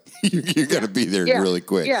your way. You're going to be there really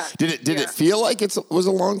quick. Yeah. Did it feel like it was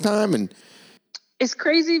a long time? And it's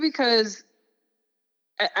crazy because,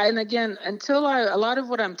 and again, a lot of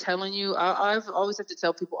what I'm telling you, I've always had to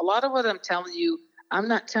tell people, a lot of what I'm telling you, I'm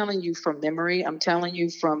not telling you from memory. I'm telling you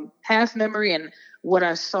from half memory and what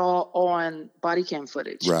I saw on body cam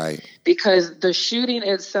footage. Right. Because the shooting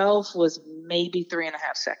itself was maybe 3.5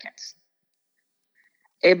 seconds.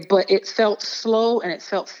 But it felt slow and it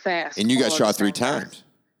felt fast. And you got shot 3 times.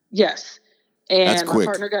 Yes. And that's quick.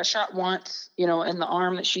 My partner got shot once, in the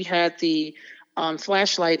arm that she had the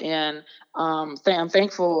flashlight in. I'm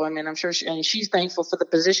thankful. I mean, I'm sure she's thankful for the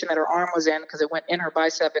position that her arm was in because it went in her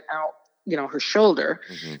bicep and out, her shoulder,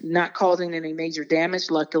 not causing any major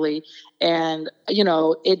damage, luckily. And,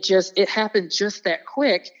 it happened just that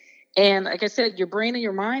quick. And like I said, your brain and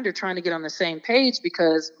your mind are trying to get on the same page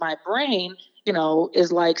because my brain,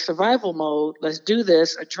 is like survival mode. Let's do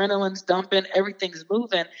this. Adrenaline's dumping. Everything's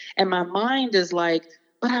moving. And my mind is like,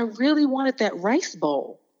 but I really wanted that rice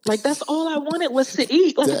bowl. Like, that's all I wanted was to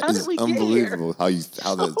eat. Like, how did we get here? Unbelievable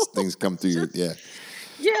how those things come through your, yeah.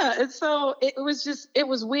 Yeah. And so it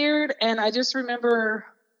was weird. And I just remember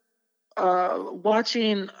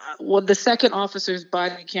watching the second officer's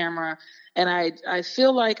body camera. And I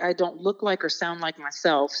feel like I don't look like or sound like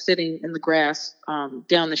myself sitting in the grass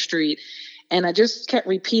down the street. And I just kept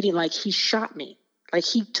repeating, like, he shot me. Like,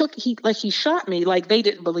 he shot me, like they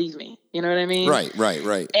didn't believe me. You know what I mean?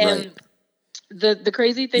 Right. And the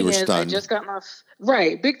crazy thing is stunned. I just got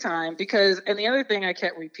big time, and the other thing I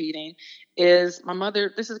kept repeating is my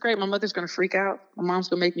mother, this is great. My mother's going to freak out. My mom's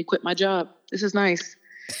going to make me quit my job. This is nice.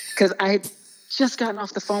 Because I had just gotten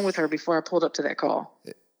off the phone with her before I pulled up to that call.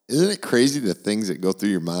 Isn't it crazy the things that go through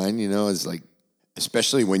your mind, is like,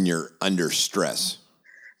 especially when you're under stress.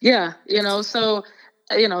 Yeah. So,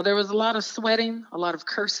 there was a lot of sweating, a lot of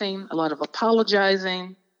cursing, a lot of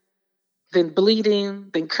apologizing, then bleeding,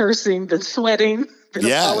 then cursing, then sweating, then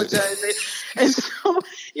apologizing. And so,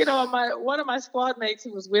 one of my squad mates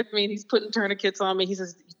who was with me, and he's putting tourniquets on me. He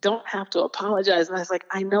says, "You don't have to apologize." And I was like,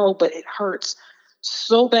 "I know, but it hurts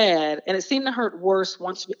so bad." And it seemed to hurt worse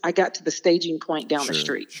once I got to the staging point down the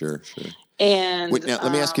street. Sure. And wait, now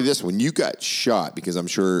let me ask you this: when you got shot, because I'm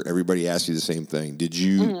sure everybody asked you the same thing, did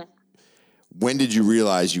you? When did you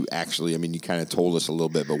realize you actually? I mean, you kind of told us a little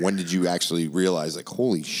bit, but when did you actually realize, like,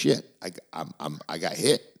 holy shit, I got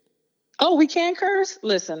hit? Oh, we can curse?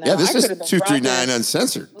 Listen, now, yeah, this is 239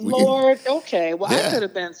 Uncensored. Lord, okay, well, I could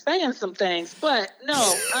have been saying some things, but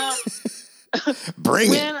no.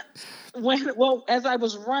 Bring it. Well, as I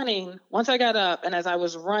was running, once I got up and as I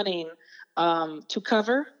was running to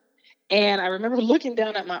cover, and I remember looking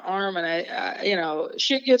down at my arm, and I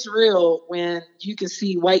shit gets real when you can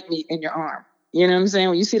see white meat in your arm. You know what I'm saying?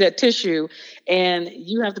 When you see that tissue and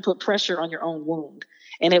you have to put pressure on your own wound.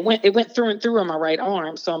 And it went through and through on my right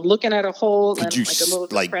arm. So I'm looking at a hole and like a little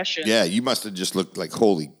depression. Yeah, you must have just looked like,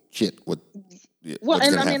 holy shit. Well,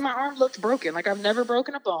 and I mean, my arm looked broken. Like, I've never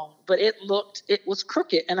broken a bone, but it was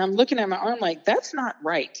crooked. And I'm looking at my arm like, that's not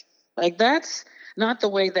right. Like, that's not the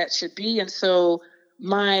way that should be. And so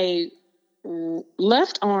my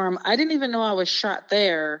left arm, I didn't even know I was shot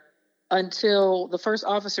there until the first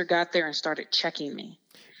officer got there and started checking me.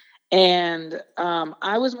 And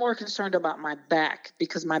I was more concerned about my back,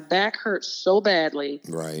 because my back hurt so badly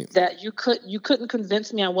that you couldn't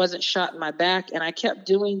convince me I wasn't shot in my back. And I kept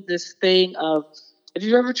doing this thing of, if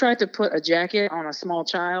you ever tried to put a jacket on a small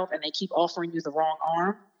child and they keep offering you the wrong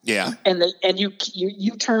arm, and you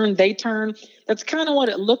turn, they turn. That's kind of what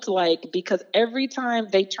it looked like, because every time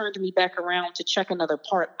they turned me back around to check another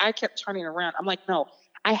part, I kept turning around. I'm like, no,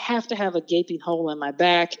 I have to have a gaping hole in my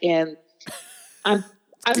back, and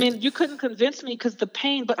I mean, you couldn't convince me because the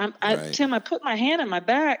pain, but Tim, I put my hand in my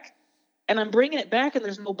back and I'm bringing it back and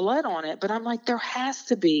there's no blood on it. But I'm like, there has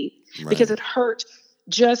to be, because it hurt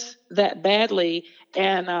just that badly.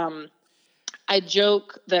 And I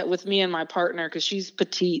joke that with me and my partner, because she's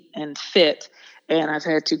petite and fit, and I've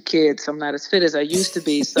had 2 kids, so I'm not as fit as I used to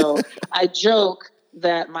be. So I joke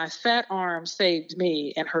that my fat arm saved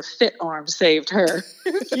me and her fit arm saved her.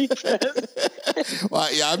 Well,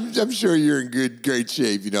 yeah, I'm sure you're in great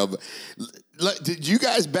shape, you know. But did you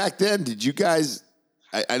guys back then?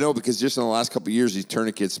 I know, because just in the last couple of years, these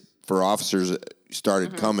tourniquets for officers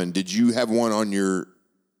started coming. Did you have one on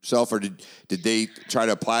yourself, or did they try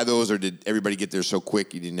to apply those, or did everybody get there so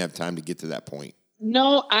quick you didn't have time to get to that point?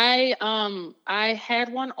 No, I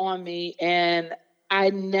had one on me, and I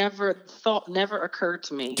never occurred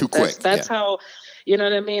to me. Too quick. That's how, you know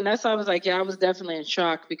what I mean? That's how I was like, I was definitely in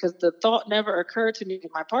shock, because the thought never occurred to me.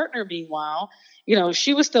 My partner, meanwhile, you know,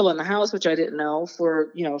 she was still in the house, which I didn't know, for,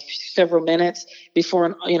 you know, several minutes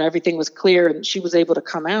before, you know, everything was clear and she was able to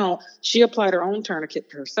come out. She applied her own tourniquet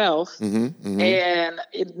herself. And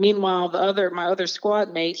meanwhile, my other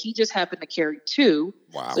squad mate, he just happened to carry 2.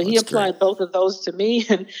 Wow. So he applied both of those to me.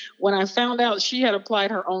 And when I found out she had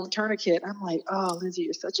applied her own tourniquet, I'm like, oh, Lindsay,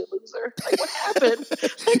 you're such a loser. Like, what happened?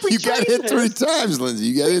 Like, you got hit 3 times, Lindsay.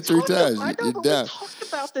 You got hit 3 times. I know, but we talked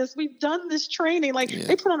about this. We've done this training. Like,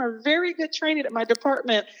 they put on a very good training at my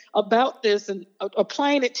department about this and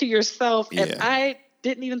applying it to yourself. And I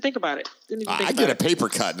didn't even think about it. I get a paper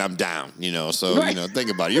cut and I'm down, you know. So, you know, think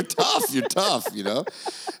about it. You're tough. You're tough, you know.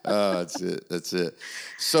 That's it.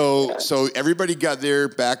 So everybody got there.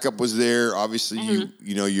 Backup was there. Obviously,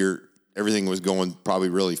 you know, everything was going probably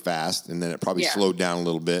really fast, and then it probably slowed down a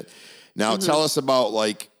little bit. Now, tell us about,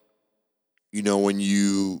 like, you know, when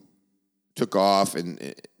you took off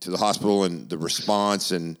and to the hospital and the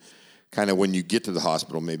response, and kind of when you get to the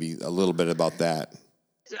hospital, maybe a little bit about that.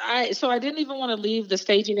 So I didn't even want to leave the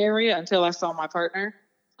staging area until I saw my partner.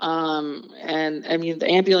 And I mean, the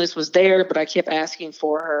ambulance was there, but I kept asking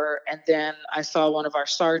for her. And then I saw one of our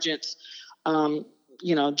sergeants,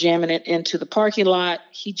 you know, jamming it into the parking lot.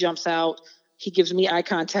 He jumps out. He gives me eye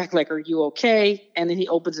contact, like, are you okay? And then he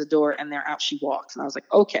opens the door and there out she walks. And I was like,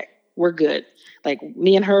 okay, we're good. Like,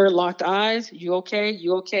 me and her locked eyes. You okay?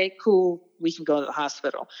 You okay? Cool. We can go to the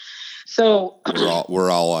hospital. So we're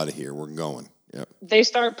all out of here. We're going. Yep. They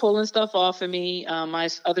start pulling stuff off of me. My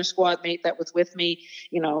other squad mate that was with me,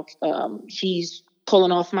 you know, he's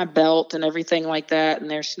pulling off my belt and everything like that. And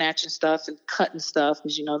they're snatching stuff and cutting stuff.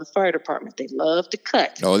 Because, you know, the fire department, they love to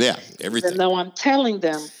cut. Oh, yeah. Everything. Even though I'm telling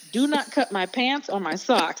them, do not cut my pants or my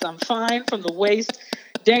socks. I'm fine from the waist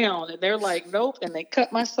down. And they're like, nope. And they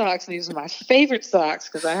cut my socks. And these are my favorite socks,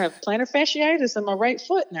 because I have plantar fasciitis in my right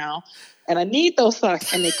foot now. And I need those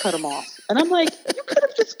socks, and they cut them off. And I'm like, you could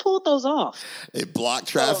have just pulled those off. They block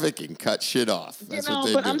traffic and cut shit off. That's what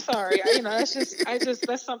they do. I'm sorry. You know,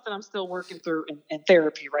 that's something I'm still working through in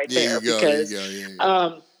therapy right there. Because,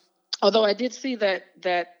 although I did see that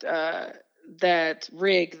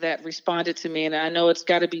rig that responded to me, and I know it's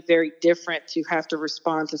got to be very different to have to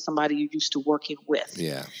respond to somebody you're used to working with.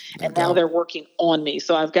 Yeah. And now they're working on me.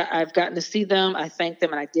 So I've gotten to see them. I thanked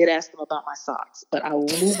them, and I did ask them about my socks, but I will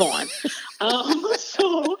move on.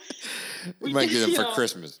 So we might get them for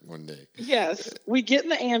Christmas one day. Yes. We get in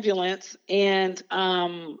the ambulance, and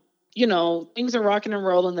you know, things are rocking and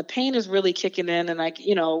rolling. The pain is really kicking in, and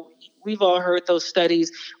you know, we've all heard those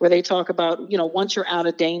studies where they talk about, you know, once you're out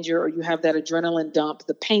of danger or you have that adrenaline dump,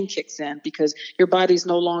 the pain kicks in because your body's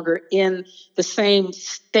no longer in the same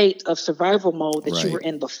state of survival mode that you were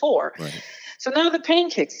in before. So now the pain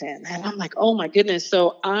kicks in, and I'm like, oh my goodness.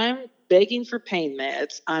 So I'm begging for pain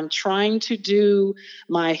meds. I'm trying to do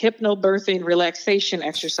my hypnobirthing relaxation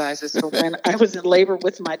exercises for when I was in labor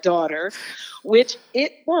with my daughter, which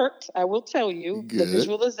it worked. I will tell you, Good. the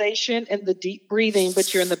visualization and the deep breathing,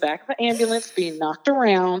 but you're in the back of the ambulance being knocked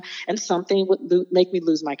around and something would make me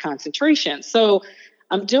lose my concentration. So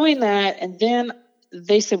I'm doing that. And then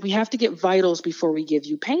they said, we have to get vitals before we give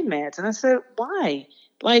you pain meds. And I said, why?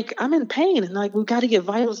 Like, I'm in pain. And like, we've got to get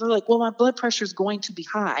vitals. They're like, well, my blood pressure is going to be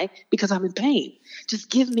high because I'm in pain.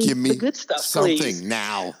 Just give me the good stuff, something please.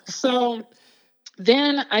 Now. So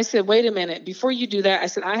then I said, wait a minute, before you do that, I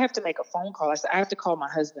said, I have to make a phone call. I said, I have to call my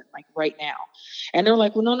husband like right now. And they're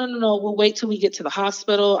like, well, no. We'll wait till we get to the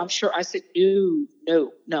hospital. I'm sure. I said,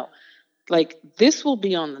 no. Like, this will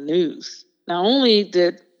be on the news. Not only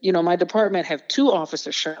did, my department have 2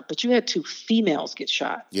 officers shot, but you had 2 females get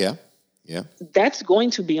shot. Yeah. That's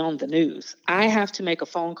going to be on the news. I have to make a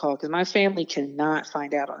phone call because my family cannot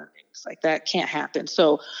find out on the news. Like, that can't happen.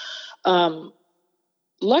 So,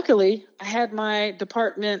 luckily, I had my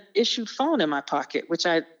department issued phone in my pocket, which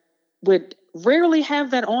I would rarely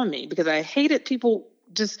have that on me because I hated people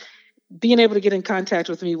just being able to get in contact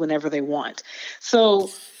with me whenever they want. So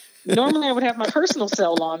normally I would have my personal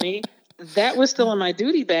cell on me. That was still in my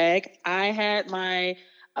duty bag. I had my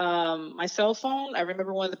my cell phone. I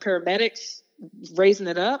remember one of the paramedics raising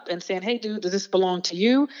it up and saying, hey, dude, does this belong to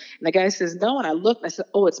you? And the guy says, no. And I looked and I said,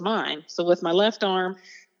 oh, it's mine. So with my left arm,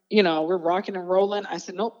 we're rocking and rolling. I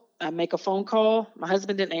said, nope. I make a phone call. My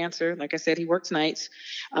husband didn't answer. Like I said, he works nights.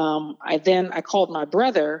 I called my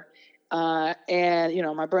brother,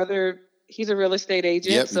 and my brother, he's a real estate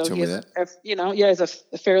agent. Yep, so he has has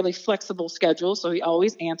a fairly flexible schedule. So he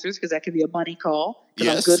always answers because that could be a money call.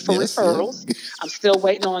 Because I'm good for referrals. Yes. I'm still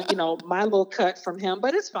waiting on, my little cut from him,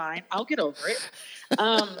 but it's fine. I'll get over it.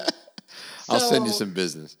 I'll send you some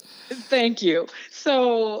business. Thank you.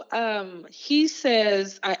 So he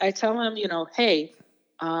says, I tell him, hey,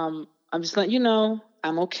 I'm just letting you know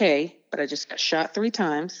I'm okay, but I just got shot 3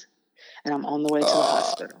 times and I'm on the way to the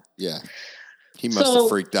hospital. Yeah. He must have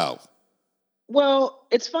freaked out. Well,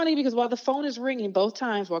 it's funny because while the phone is ringing both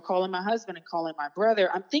times while calling my husband and calling my brother,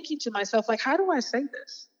 I'm thinking to myself, like, how do I say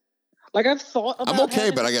this? Like, I've thought about I'm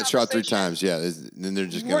okay, but I got shot 3 times. Yeah. Then they're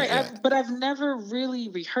just going to. But I've never really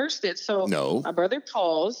rehearsed it. So my brother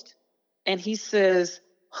paused and he says,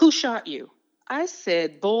 who shot you? I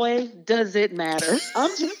said, boy, does it matter?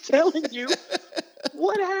 I'm just telling you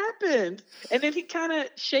what happened. And then he kind of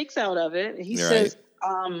shakes out of it. And he says,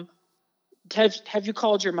 have you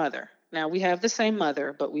called your mother? Now, we have the same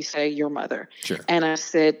mother, but we say your mother. Sure. And I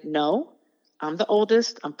said, no, I'm the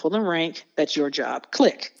oldest. I'm pulling rank. That's your job.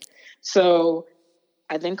 Click. So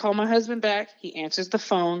I then call my husband back. He answers the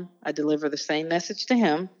phone. I deliver the same message to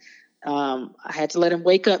him. I had to let him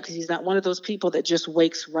wake up because he's not one of those people that just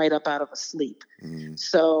wakes right up out of a sleep. Mm.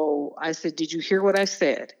 So I said, did you hear what I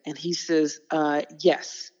said? And he says,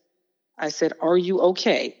 yes. I said, are you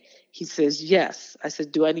okay? He says, yes. I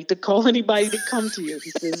said, do I need to call anybody to come to you?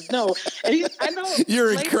 He says, no. And I know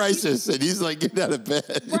you're in crisis. And he's like, get out of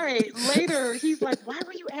bed. Right. Later, he's like, why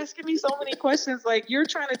were you asking me so many questions? Like, you're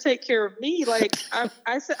trying to take care of me. Like,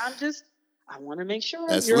 I said, I want to make sure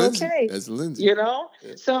you're Lindsay. okay. That's Lindsay. Yeah.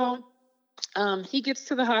 So he gets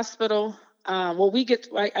to the hospital.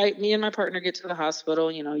 Me and my partner get to the hospital,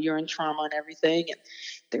 you're in trauma and everything. And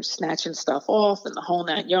they're snatching stuff off and the whole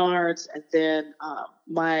 9 yards. And then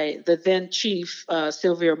the then chief,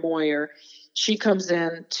 Sylvia Moyer, she comes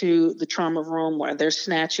in to the trauma room where they're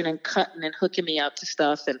snatching and cutting and hooking me up to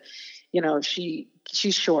stuff. And,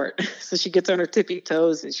 she's short. So she gets on her tippy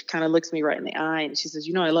toes and she kind of looks me right in the eye and she says,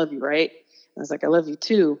 I love you, right? I was like, I love you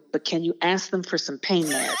too, but can you ask them for some pain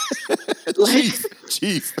meds?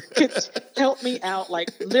 Chief. Help me out. Like,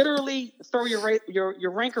 literally throw your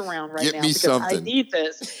rank around right now because something. I need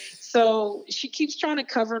this. So she keeps trying to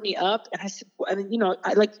cover me up. And I said,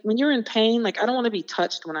 I like when you're in pain, like, I don't want to be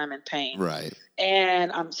touched when I'm in pain. Right.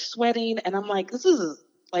 And I'm sweating and I'm like, this is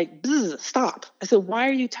like, stop. I said, why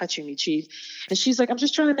are you touching me, Chief? And she's like, I'm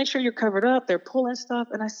just trying to make sure you're covered up. They're pulling stuff.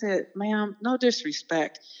 And I said, ma'am, no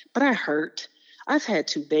disrespect, but I hurt. I've had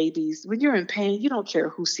 2 babies. When you're in pain, you don't care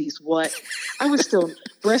who sees what. I was still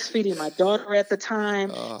breastfeeding my daughter at the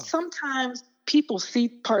time. Sometimes people see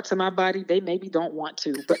parts of my body they maybe don't want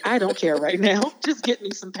to, but I don't care right now. Just get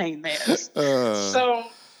me some pain meds. So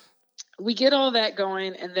we get all that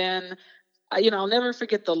going. And then, I'll never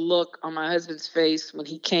forget the look on my husband's face when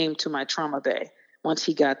he came to my trauma bay once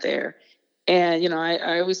he got there. And,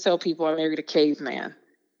 I always tell people I married a caveman.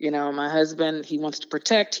 My husband, he wants to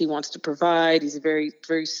protect, he wants to provide. He's a very,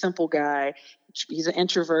 very simple guy. He's an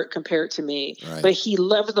introvert compared to me, Right. but he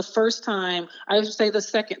loved the first time. I would say the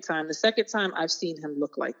second time I've seen him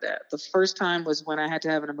look like that. The first time was when I had to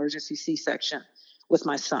have an emergency C-section with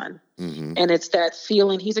my son. Mm-hmm. And it's that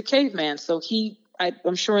feeling. He's a caveman. So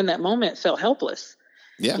I'm sure in that moment felt helpless,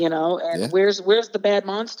 Yeah. and Yeah. where's the bad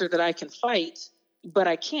monster that I can fight, but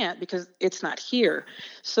I can't because it's not here.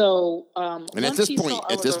 So, And at this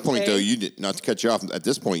point, though, you did not to cut you off. At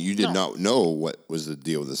this point, you did not know what was the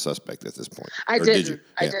deal with the suspect at this point. I Or didn't.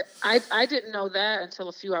 Did you? I didn't know that until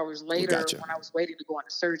a few hours later when I was waiting to go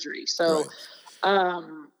into surgery. So,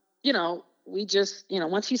 we just,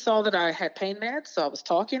 once he saw that I had pain meds, so I was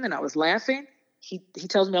talking and I was laughing. He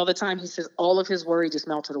tells me all the time. He says all of his worry just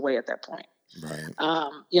melted away at that point. Right.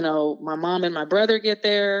 My mom and my brother get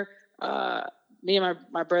there. Me and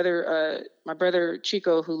my brother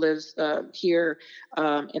Chico, who lives here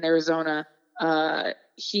in Arizona,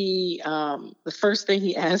 he the first thing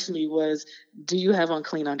he asked me was, "Do you have on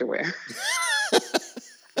clean underwear?"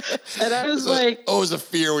 And I was like, "Oh, it was a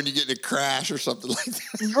fear when you get in a crash or something like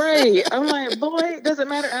that." Right. I'm like, boy, it doesn't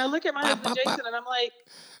matter. And I look at my husband Jason, and I'm like,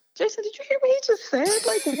 Jason, did you hear what he just said?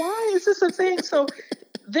 Like, why is this a thing? So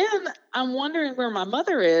then I'm wondering where my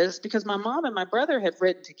mother is, because my mom and my brother had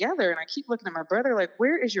ridden together, and I keep looking at my brother like,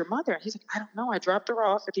 where is your mother? And he's like, I don't know. I dropped her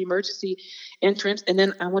off at the emergency entrance, and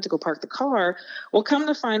then I went to go park the car. Well, come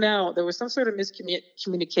to find out, there was some sort of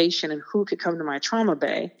miscommunication in who could come to my trauma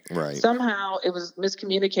bay. Right. Somehow it was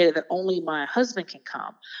miscommunicated that only my husband can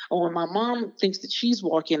come. Or when my mom thinks that she's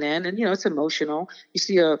walking in, and, it's emotional. You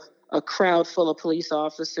see a crowd full of police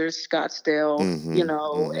officers, Scottsdale,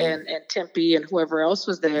 and Tempe and whoever else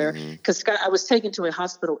was there. Because I was taken to a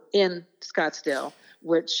hospital in Scottsdale,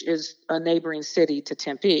 which is a neighboring city to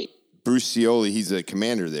Tempe. Bruce Cioli, he's a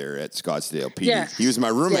commander there at Scottsdale PD. Yes. He was my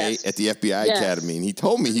roommate at the FBI Academy, and he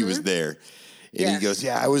told me he was there. And he goes,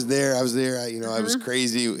 "Yeah, I was there. I was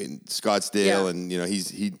crazy in Scottsdale, and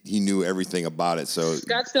he knew everything about it." So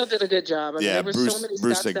Scottsdale did a good job. There were Bruce, so many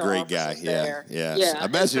Bruce, a Scottsdale great guy. Yeah. I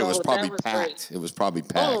imagine it was probably packed. Great. It was probably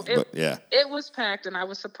packed. It was packed, and I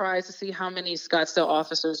was surprised to see how many Scottsdale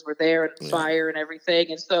officers were there, and fire and everything.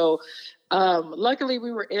 And so, luckily,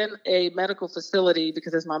 we were in a medical facility,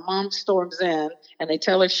 because as my mom storms in and they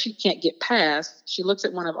tell her she can't get past, she looks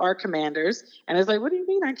at one of our commanders and is like, "What do you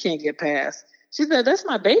mean I can't get past?" She said, "That's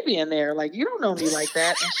my baby in there. Like, you don't know me like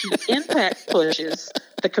that." And she impact pushes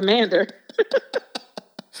the commander.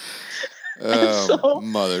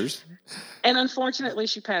 Mothers. And unfortunately,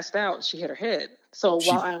 she passed out. She hit her head. So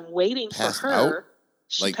while I'm waiting for her,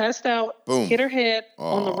 she passed out, boom. hit her head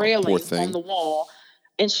on the railing, on the wall,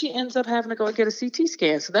 and she ends up having to go get a CT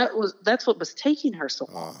scan. So that's what was taking her so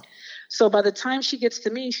long. So by the time she gets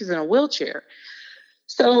to me, she's in a wheelchair.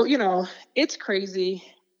 So, it's crazy.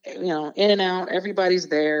 In and out, everybody's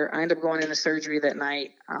there. I end up going into surgery that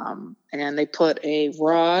night, and they put a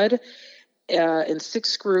rod and 6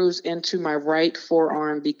 screws into my right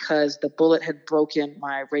forearm because the bullet had broken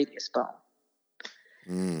my radius bone.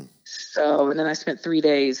 So, and then I spent 3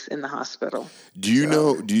 days in the hospital.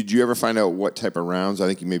 Did you ever find out what type of rounds? I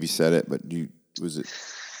think you maybe said it, but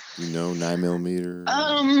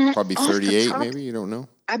 9mm? Probably 38, maybe? You don't know?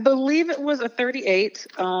 I believe it was a 38.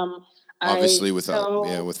 Obviously, it was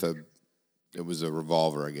a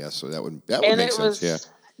revolver, I guess. So that would make sense.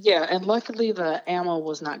 Yeah, and luckily the ammo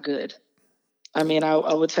was not good. I mean,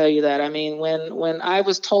 I would tell you that. I mean, when I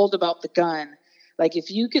was told about the gun, like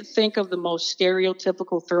if you could think of the most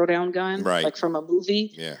stereotypical throwdown gun, like from a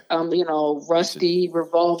movie, rusty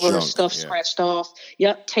revolver, stuff scratched off.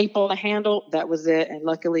 Yep, tape on the handle. That was it. And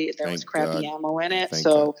luckily there was crappy ammo in it.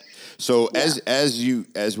 So as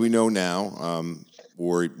we know now,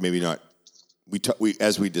 or maybe not. We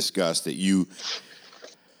as we discussed that you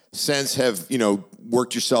since have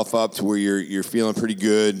worked yourself up to where you're feeling pretty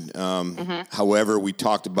good. However, we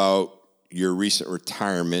talked about your recent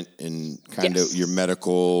retirement and kind of your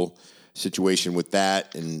medical situation with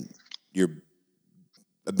that and your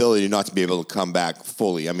ability not to be able to come back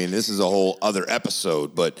fully. I mean, this is a whole other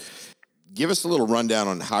episode, but give us a little rundown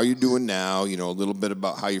on how you're doing now. A little bit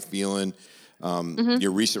about how you're feeling,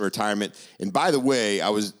 your recent retirement. And by the way, I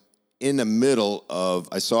was in the middle of,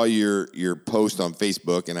 I saw your post on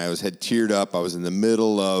Facebook and I had teared up. I was in the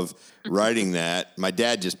middle of writing that. My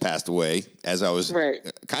dad just passed away as I was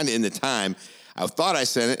kind of in the time. I thought I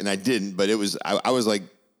sent it and I didn't, but it was like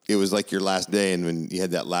your last day. And when you had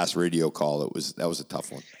that last radio call, that was a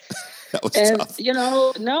tough one. That was tough.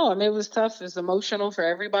 No, I mean, it was tough. It was emotional for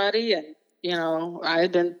everybody. And, I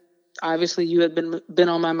had been, obviously you had been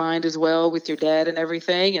on my mind as well with your dad and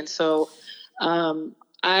everything. And so, I'm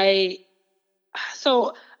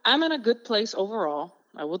in a good place overall.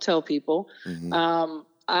 I will tell people. It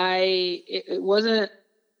wasn't.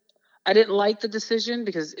 I didn't like the decision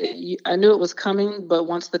because I knew it was coming, but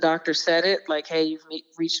once the doctor said it, like, hey, you've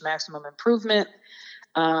reached maximum improvement,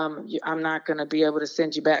 I'm not going to be able to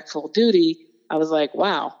send you back full duty. I was like,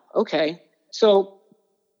 wow, okay. So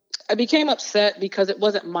I became upset because it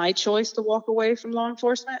wasn't my choice to walk away from law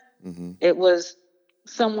enforcement. It was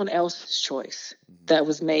someone else's choice that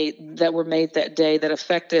were made that day that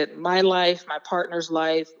affected my life, my partner's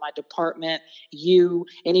life, my department,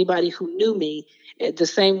 anybody who knew me, the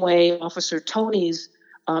same way Officer Tony's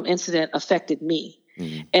incident affected me.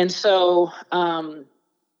 And so I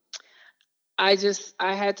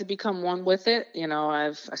had to become one with it. You know,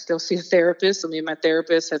 I still see a therapist. So me and my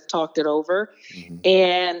therapist have talked it over.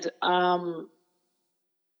 And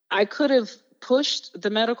I could have pushed the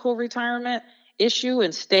medical retirement issue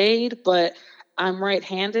and stayed, but I'm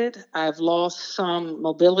right-handed. I've lost some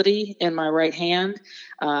mobility in my right hand.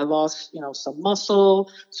 I lost, some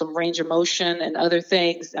muscle, some range of motion and other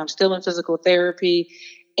things. I'm still in physical therapy.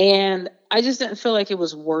 And I just didn't feel like it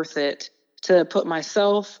was worth it to put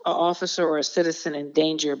myself, an officer, or a citizen in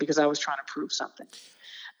danger because I was trying to prove something.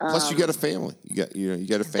 Plus, you got a family. You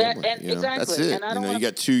got a family. Exactly. That's it. And you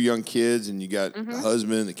got 2 young kids, and you got a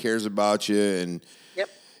husband that cares about you, and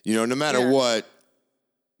no matter what,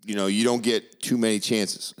 you don't get too many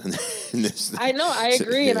chances in this. I know. I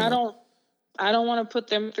agree, and I don't want to put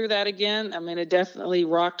them through that again. I mean, it definitely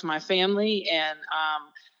rocked my family, and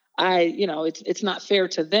it's not fair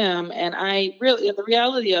to them. And the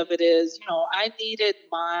reality of it is,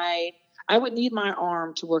 I would need my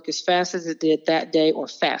arm to work as fast as it did that day or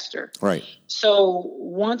faster. Right. So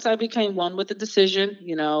once I became one with the decision,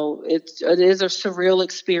 it is a surreal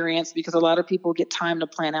experience because a lot of people get time to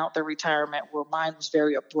plan out their retirement, where mine was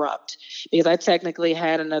very abrupt because I technically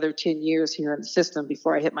had another 10 years here in the system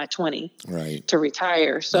before I hit my 20 to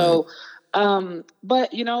retire. So,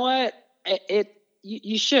 but you know what?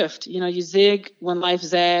 You shift, you zig when life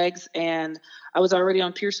zags. And I was already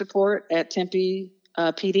on peer support at Tempe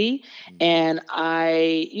PD. And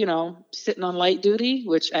I, sitting on light duty,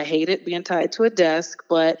 which I hated being tied to a desk,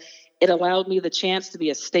 but it allowed me the chance to be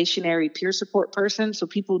a stationary peer support person. So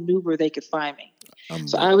people knew where they could find me.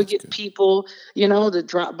 So I would get people, to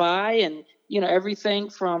drop by and, everything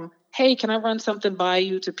from, hey, can I run something by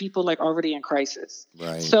you, to people like already in crisis.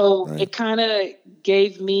 Right. So it kind of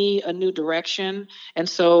gave me a new direction. And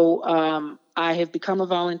so I have become a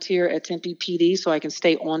volunteer at Tempe PD so I can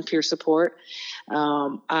stay on peer support.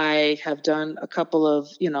 I have done a couple of,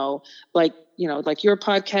 like your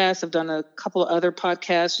podcast. I've done a couple of other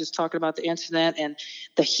podcasts just talking about the incident and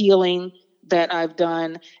the healing that I've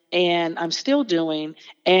done and I'm still doing.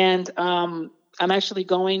 And I'm actually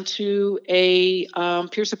going to a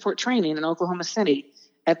peer support training in Oklahoma City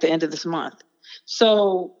at the end of this month.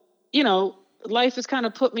 So, life has kind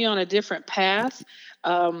of put me on a different path.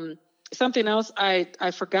 Something else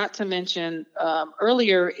I forgot to mention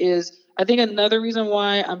earlier is I think another reason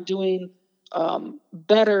why I'm doing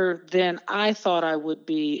better than I thought I would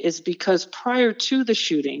be is because prior to the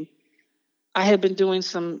shooting, I had been doing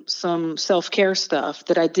some self-care stuff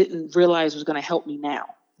that I didn't realize was going to help me now.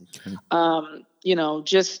 Okay.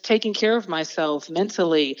 Just taking care of myself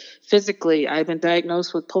mentally, physically. I've been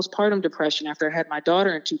diagnosed with postpartum depression after I had my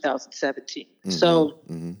daughter in 2017. So,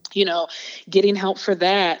 getting help for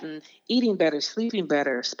that and eating better, sleeping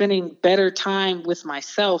better, spending better time with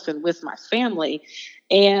myself and with my family,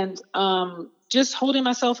 and just holding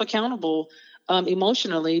myself accountable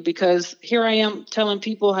emotionally, because here I am telling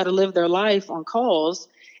people how to live their life on calls,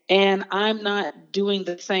 and I'm not doing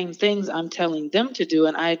the same things I'm telling them to do.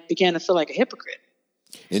 And I began to feel like a hypocrite.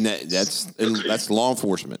 And that's law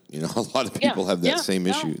enforcement. A lot of people have that same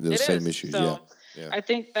issue, those same issues. So yeah. I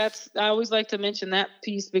think I always like to mention that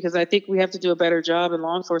piece because I think we have to do a better job in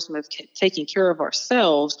law enforcement of taking care of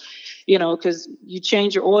ourselves, because you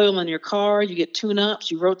change your oil in your car, you get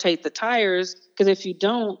tune-ups, you rotate the tires, because if you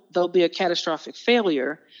don't, there'll be a catastrophic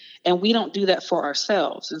failure. And we don't do that for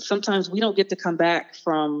ourselves. And sometimes we don't get to come back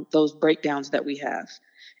from those breakdowns that we have.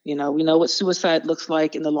 We know what suicide looks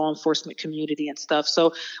like in the law enforcement community and stuff.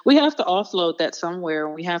 So we have to offload that somewhere,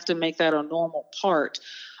 and we have to make that a normal part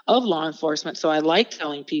of law enforcement. So I like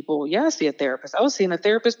telling people, I see a therapist. I was seeing a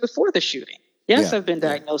therapist before the shooting. Yes, I've been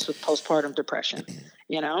diagnosed with postpartum depression,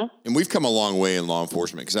 And we've come a long way in law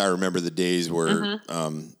enforcement, because I remember the days where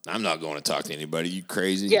I'm not going to talk to anybody. You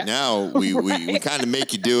crazy? Yeah. Now we kind of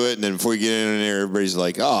make you do it, and then before you get in there, everybody's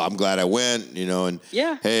like, "Oh, I'm glad I went," and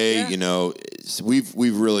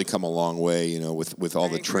we've really come a long way, with all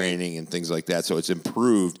the training and things like that. So it's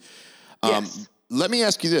improved. Let me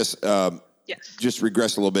ask you this. Just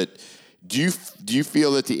regress a little bit. Do you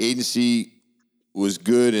feel that the agency was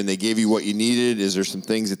good and they gave you what you needed? Is there some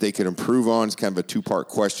things that they could improve on? It's kind of a two-part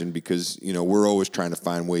question because, we're always trying to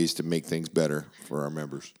find ways to make things better for our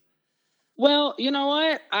members. Well, you know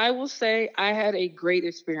what? I will say I had a great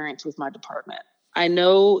experience with my department. I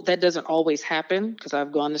know that doesn't always happen because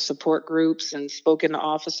I've gone to support groups and spoken to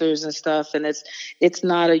officers and stuff, and it's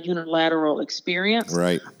not a unilateral experience.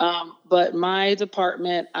 Right. But my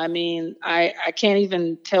department, I mean, I can't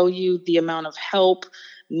even tell you the amount of help,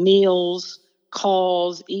 meals,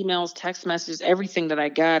 calls, emails, text messages, everything that I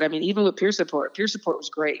got. I mean, even with peer support was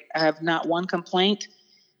great. I have not one complaint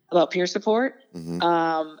about peer support.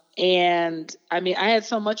 Mm-hmm. And I mean, I had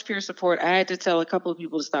so much peer support, I had to tell a couple of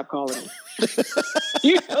people to stop calling me.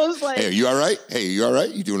 It was like, hey, are you all right? Hey, you all right?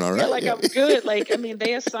 You doing all right? Yeah, like I'm good. Like, I mean,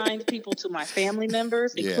 they assigned people to my family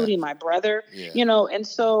members, including my brother, and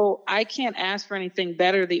so I can't ask for anything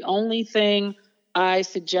better. The only thing I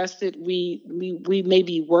suggested we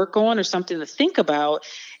maybe work on or something to think about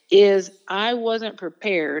is I wasn't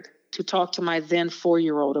prepared to talk to my then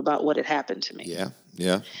 4-year-old about what had happened to me.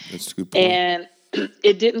 Yeah, that's a good point. And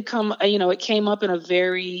it didn't come, it came up in a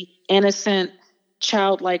very innocent,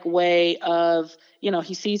 childlike way of,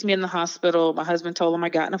 he sees me in the hospital. My husband told him I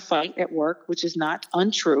got in a fight at work, which is not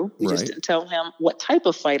untrue. We just didn't tell him what type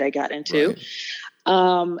of fight I got into.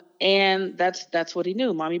 Right. And that's what he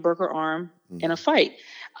knew. Mommy broke her arm in a fight.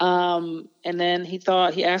 And then he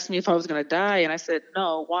asked me if I was going to die. And I said,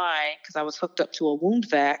 no, why? Because I was hooked up to a wound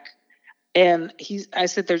vac. And I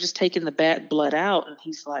said, they're just taking the bad blood out. And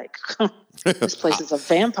he's like, this place is a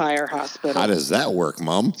vampire hospital. How does that work,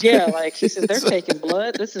 Mom? Yeah, like he said, they're taking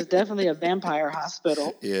blood. This is definitely a vampire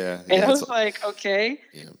hospital. Yeah. And I was like, okay.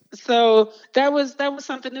 Yeah. So that was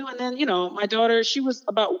something new. And then, my daughter, she was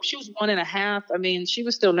 1.5. I mean, she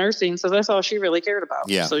was still nursing. So that's all she really cared about.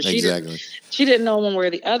 Yeah, so she exactly. Didn't know one way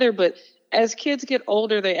or the other, but as kids get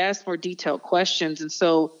older, they ask more detailed questions. And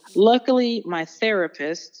so luckily, my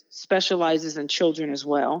therapist specializes in children as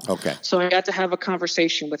well. Okay. So I got to have a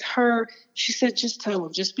conversation with her. She said, just tell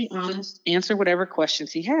him, just be honest, answer whatever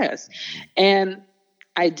questions he has. And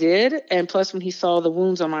I did. And plus, when he saw the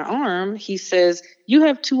wounds on my arm, he says, you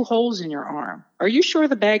have 2 holes in your arm. Are you sure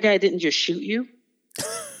the bad guy didn't just shoot you?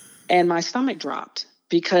 And my stomach dropped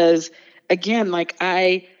because, again,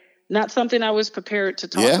 not something I was prepared to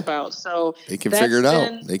talk about. So they can figure it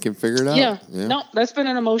out. They can figure it out. Yeah. No, that's been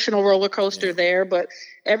an emotional roller coaster there, but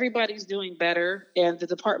everybody's doing better and the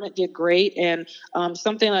department did great. And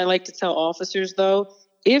something I like to tell officers though,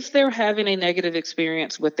 if they're having a negative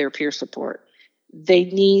experience with their peer support,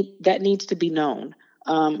 that needs to be known.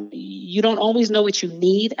 You don't always know what you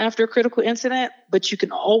need after a critical incident, but you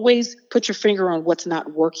can always put your finger on what's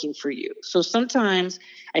not working for you. So sometimes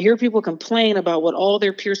I hear people complain about what all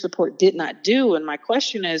their peer support did not do. And my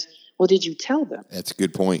question is, well, did you tell them? That's a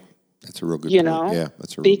good point. That's a real good point. Yeah,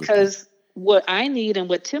 that's a real good point. Because what I need and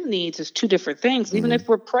what Tim needs is 2 different things. Even if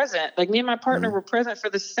we're present, like me and my partner were present for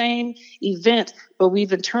the same event, but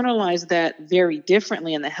we've internalized that very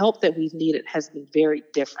differently. And the help that we've needed has been very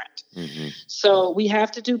different. Mm-hmm. So we have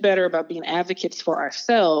to do better about being advocates for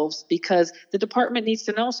ourselves because the department needs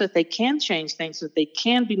to know so that they can change things, so that they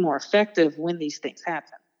can be more effective when these things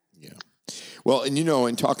happen. Yeah. Well, and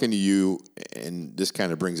in talking to you, and this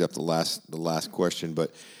kind of brings up the last question,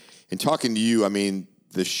 but in talking to you, I mean,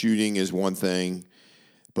 the shooting is one thing,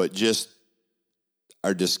 but just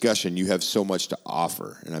our discussion, you have so much to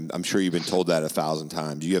offer. And I'm sure you've been told that 1,000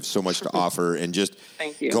 times. You have so much to offer. And just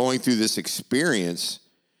going through this experience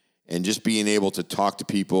and just being able to talk to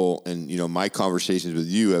people. And, my conversations with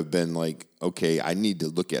you have been like, okay, I need to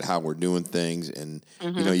look at how we're doing things. And,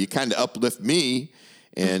 you kind of uplift me.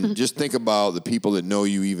 And just think about the people that know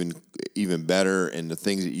you even better and the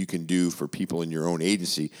things that you can do for people in your own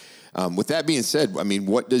agency. With that being said, I mean,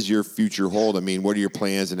 what does your future hold? I mean, what are your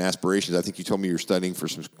plans and aspirations? I think you told me you're studying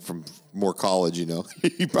from more college. You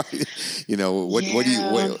probably, what do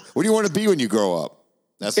you want to be when you grow up?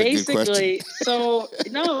 That's a good question. So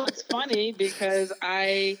it's funny because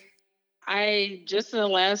I just in the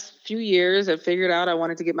last few years have figured out I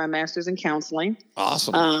wanted to get my master's in counseling.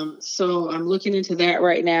 Awesome. So I'm looking into that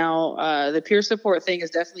right now. The peer support thing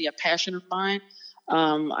is definitely a passion of mine.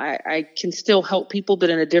 I can still help people, but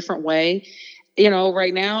in a different way.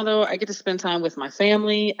 Right now though, I get to spend time with my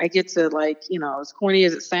family. I get to as corny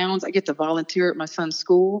as it sounds, I get to volunteer at my son's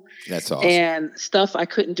school. That's awesome. And stuff I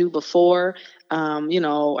couldn't do before.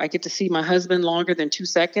 I get to see my husband longer than 2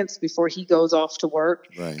 seconds before he goes off to work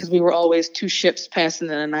because we were always 2 ships passing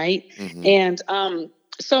in the night. Mm-hmm. And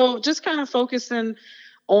so just kind of focusing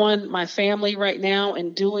on my family right now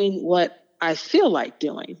and doing what I feel like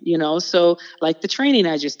doing, so like the training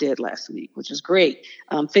I just did last week, which is great.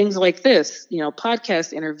 Things like this,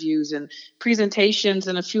 podcast interviews and presentations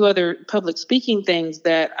and a few other public speaking things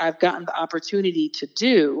that I've gotten the opportunity to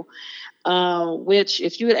do, which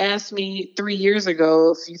if you had asked me 3 years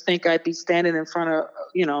ago, if you think I'd be standing in front of,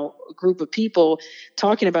 a group of people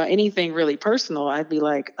talking about anything really personal, I'd be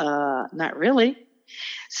like, not really.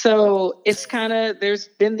 So it's there's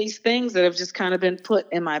been these things that have just kind of been put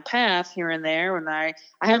in my path here and there, and I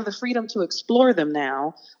have the freedom to explore them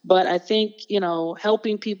now. But I think,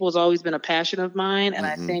 helping people has always been a passion of mine. And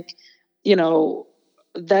I think,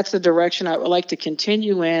 that's the direction I would like to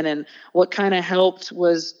continue in. And what kind of helped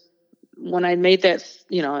was when I made that,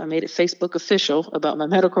 I made it Facebook official about my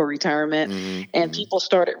medical retirement, and people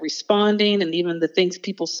started responding, and even the things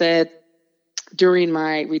people said during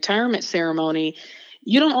my retirement ceremony.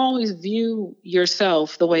 You don't always view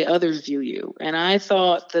yourself the way others view you. And I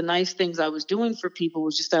thought the nice things I was doing for people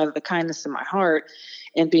was just out of the kindness of my heart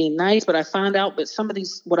and being nice. But I found out that some of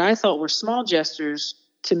these, what I thought were small gestures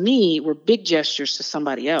to me, were big gestures to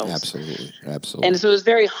somebody else. Absolutely. And so it was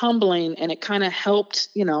very humbling, and it kind of helped,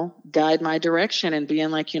 guide my direction and being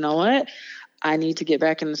like, you know what, I need to get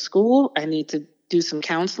back into school. I need to do some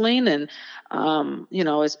counseling, and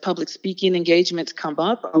as public speaking engagements come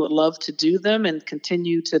up, I would love to do them and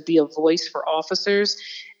continue to be a voice for officers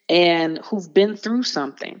and who've been through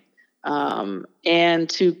something, and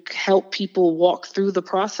to help people walk through the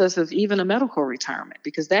process of even a medical retirement,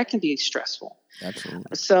 because that can be stressful. Absolutely.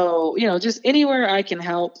 So, just anywhere I can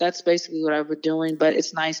help, that's basically what I've been doing, but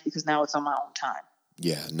it's nice because now it's on my own time.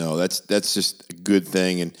 Yeah, no, that's just a good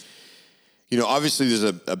thing. And obviously there's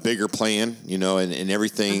a bigger plan, and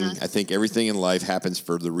everything, I think everything in life happens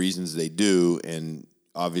for the reasons they do. And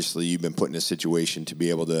obviously you've been put in a situation to be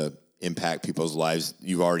able to impact people's lives.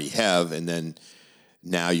 You already have, and then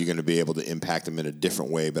now you're going to be able to impact them in a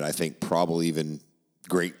different way, but I think probably even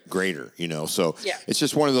greater, so yeah. It's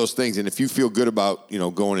just one of those things. And if you feel good about,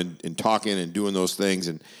 going and talking and doing those things,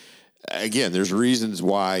 and again, there's reasons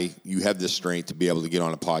why you have this strength to be able to get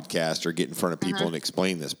on a podcast or get in front of people and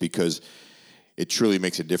explain this, because it truly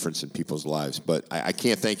makes a difference in people's lives. But I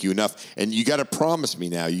can't thank you enough. And you got to promise me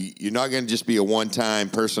now, you're not going to just be a one-time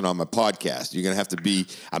person on my podcast. You're going to have to be,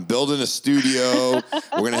 I'm building a studio.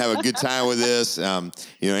 We're going to have a good time with this.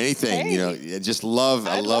 Anything, Hey. Just love,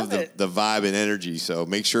 I love the it. vibe and energy. So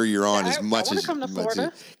make sure you're on as much as. Come to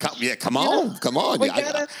Florida. Come on.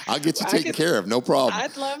 I'll get you taken care of. No problem.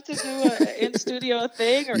 I'd love to do an in-studio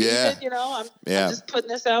thing, or even, I'm just putting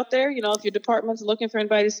this out there. If your department's looking for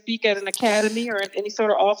anybody to speak at an academy or any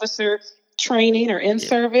sort of officer training or in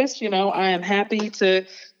service, I am happy to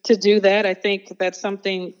do that. I think that's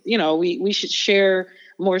something, we should share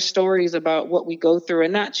more stories about what we go through,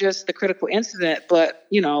 and not just the critical incident, but,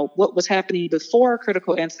 what was happening before a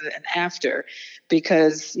critical incident and after,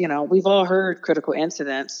 because, we've all heard critical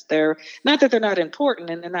incidents. They're not that they're not important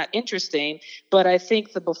and they're not interesting, but I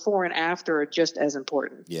think the before and after are just as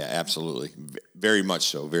important. Yeah, absolutely. Very much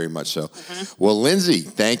so. Very much so. Well, Lindsay,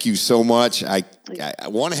 thank you so much. I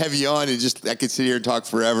want to have you on, and I could sit here and talk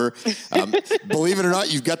forever. Believe it or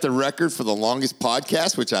not, you've got the record for the longest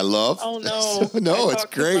podcast, which I love. Oh, no. No, it's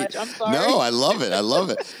great. I'm sorry. No, I love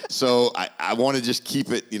it. So I want to just keep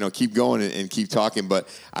it, keep going and keep talking, but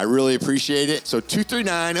I really appreciate it. So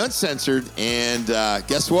 239 Uncensored, and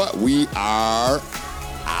guess what? We are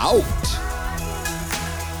out.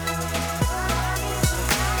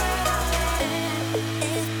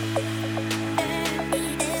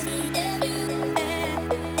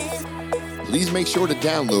 Please make sure to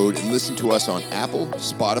download and listen to us on Apple,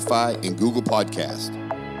 Spotify, and Google Podcasts.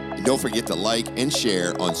 And don't forget to like and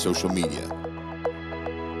share on social media.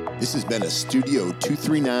 This has been a Studio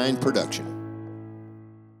 239 production.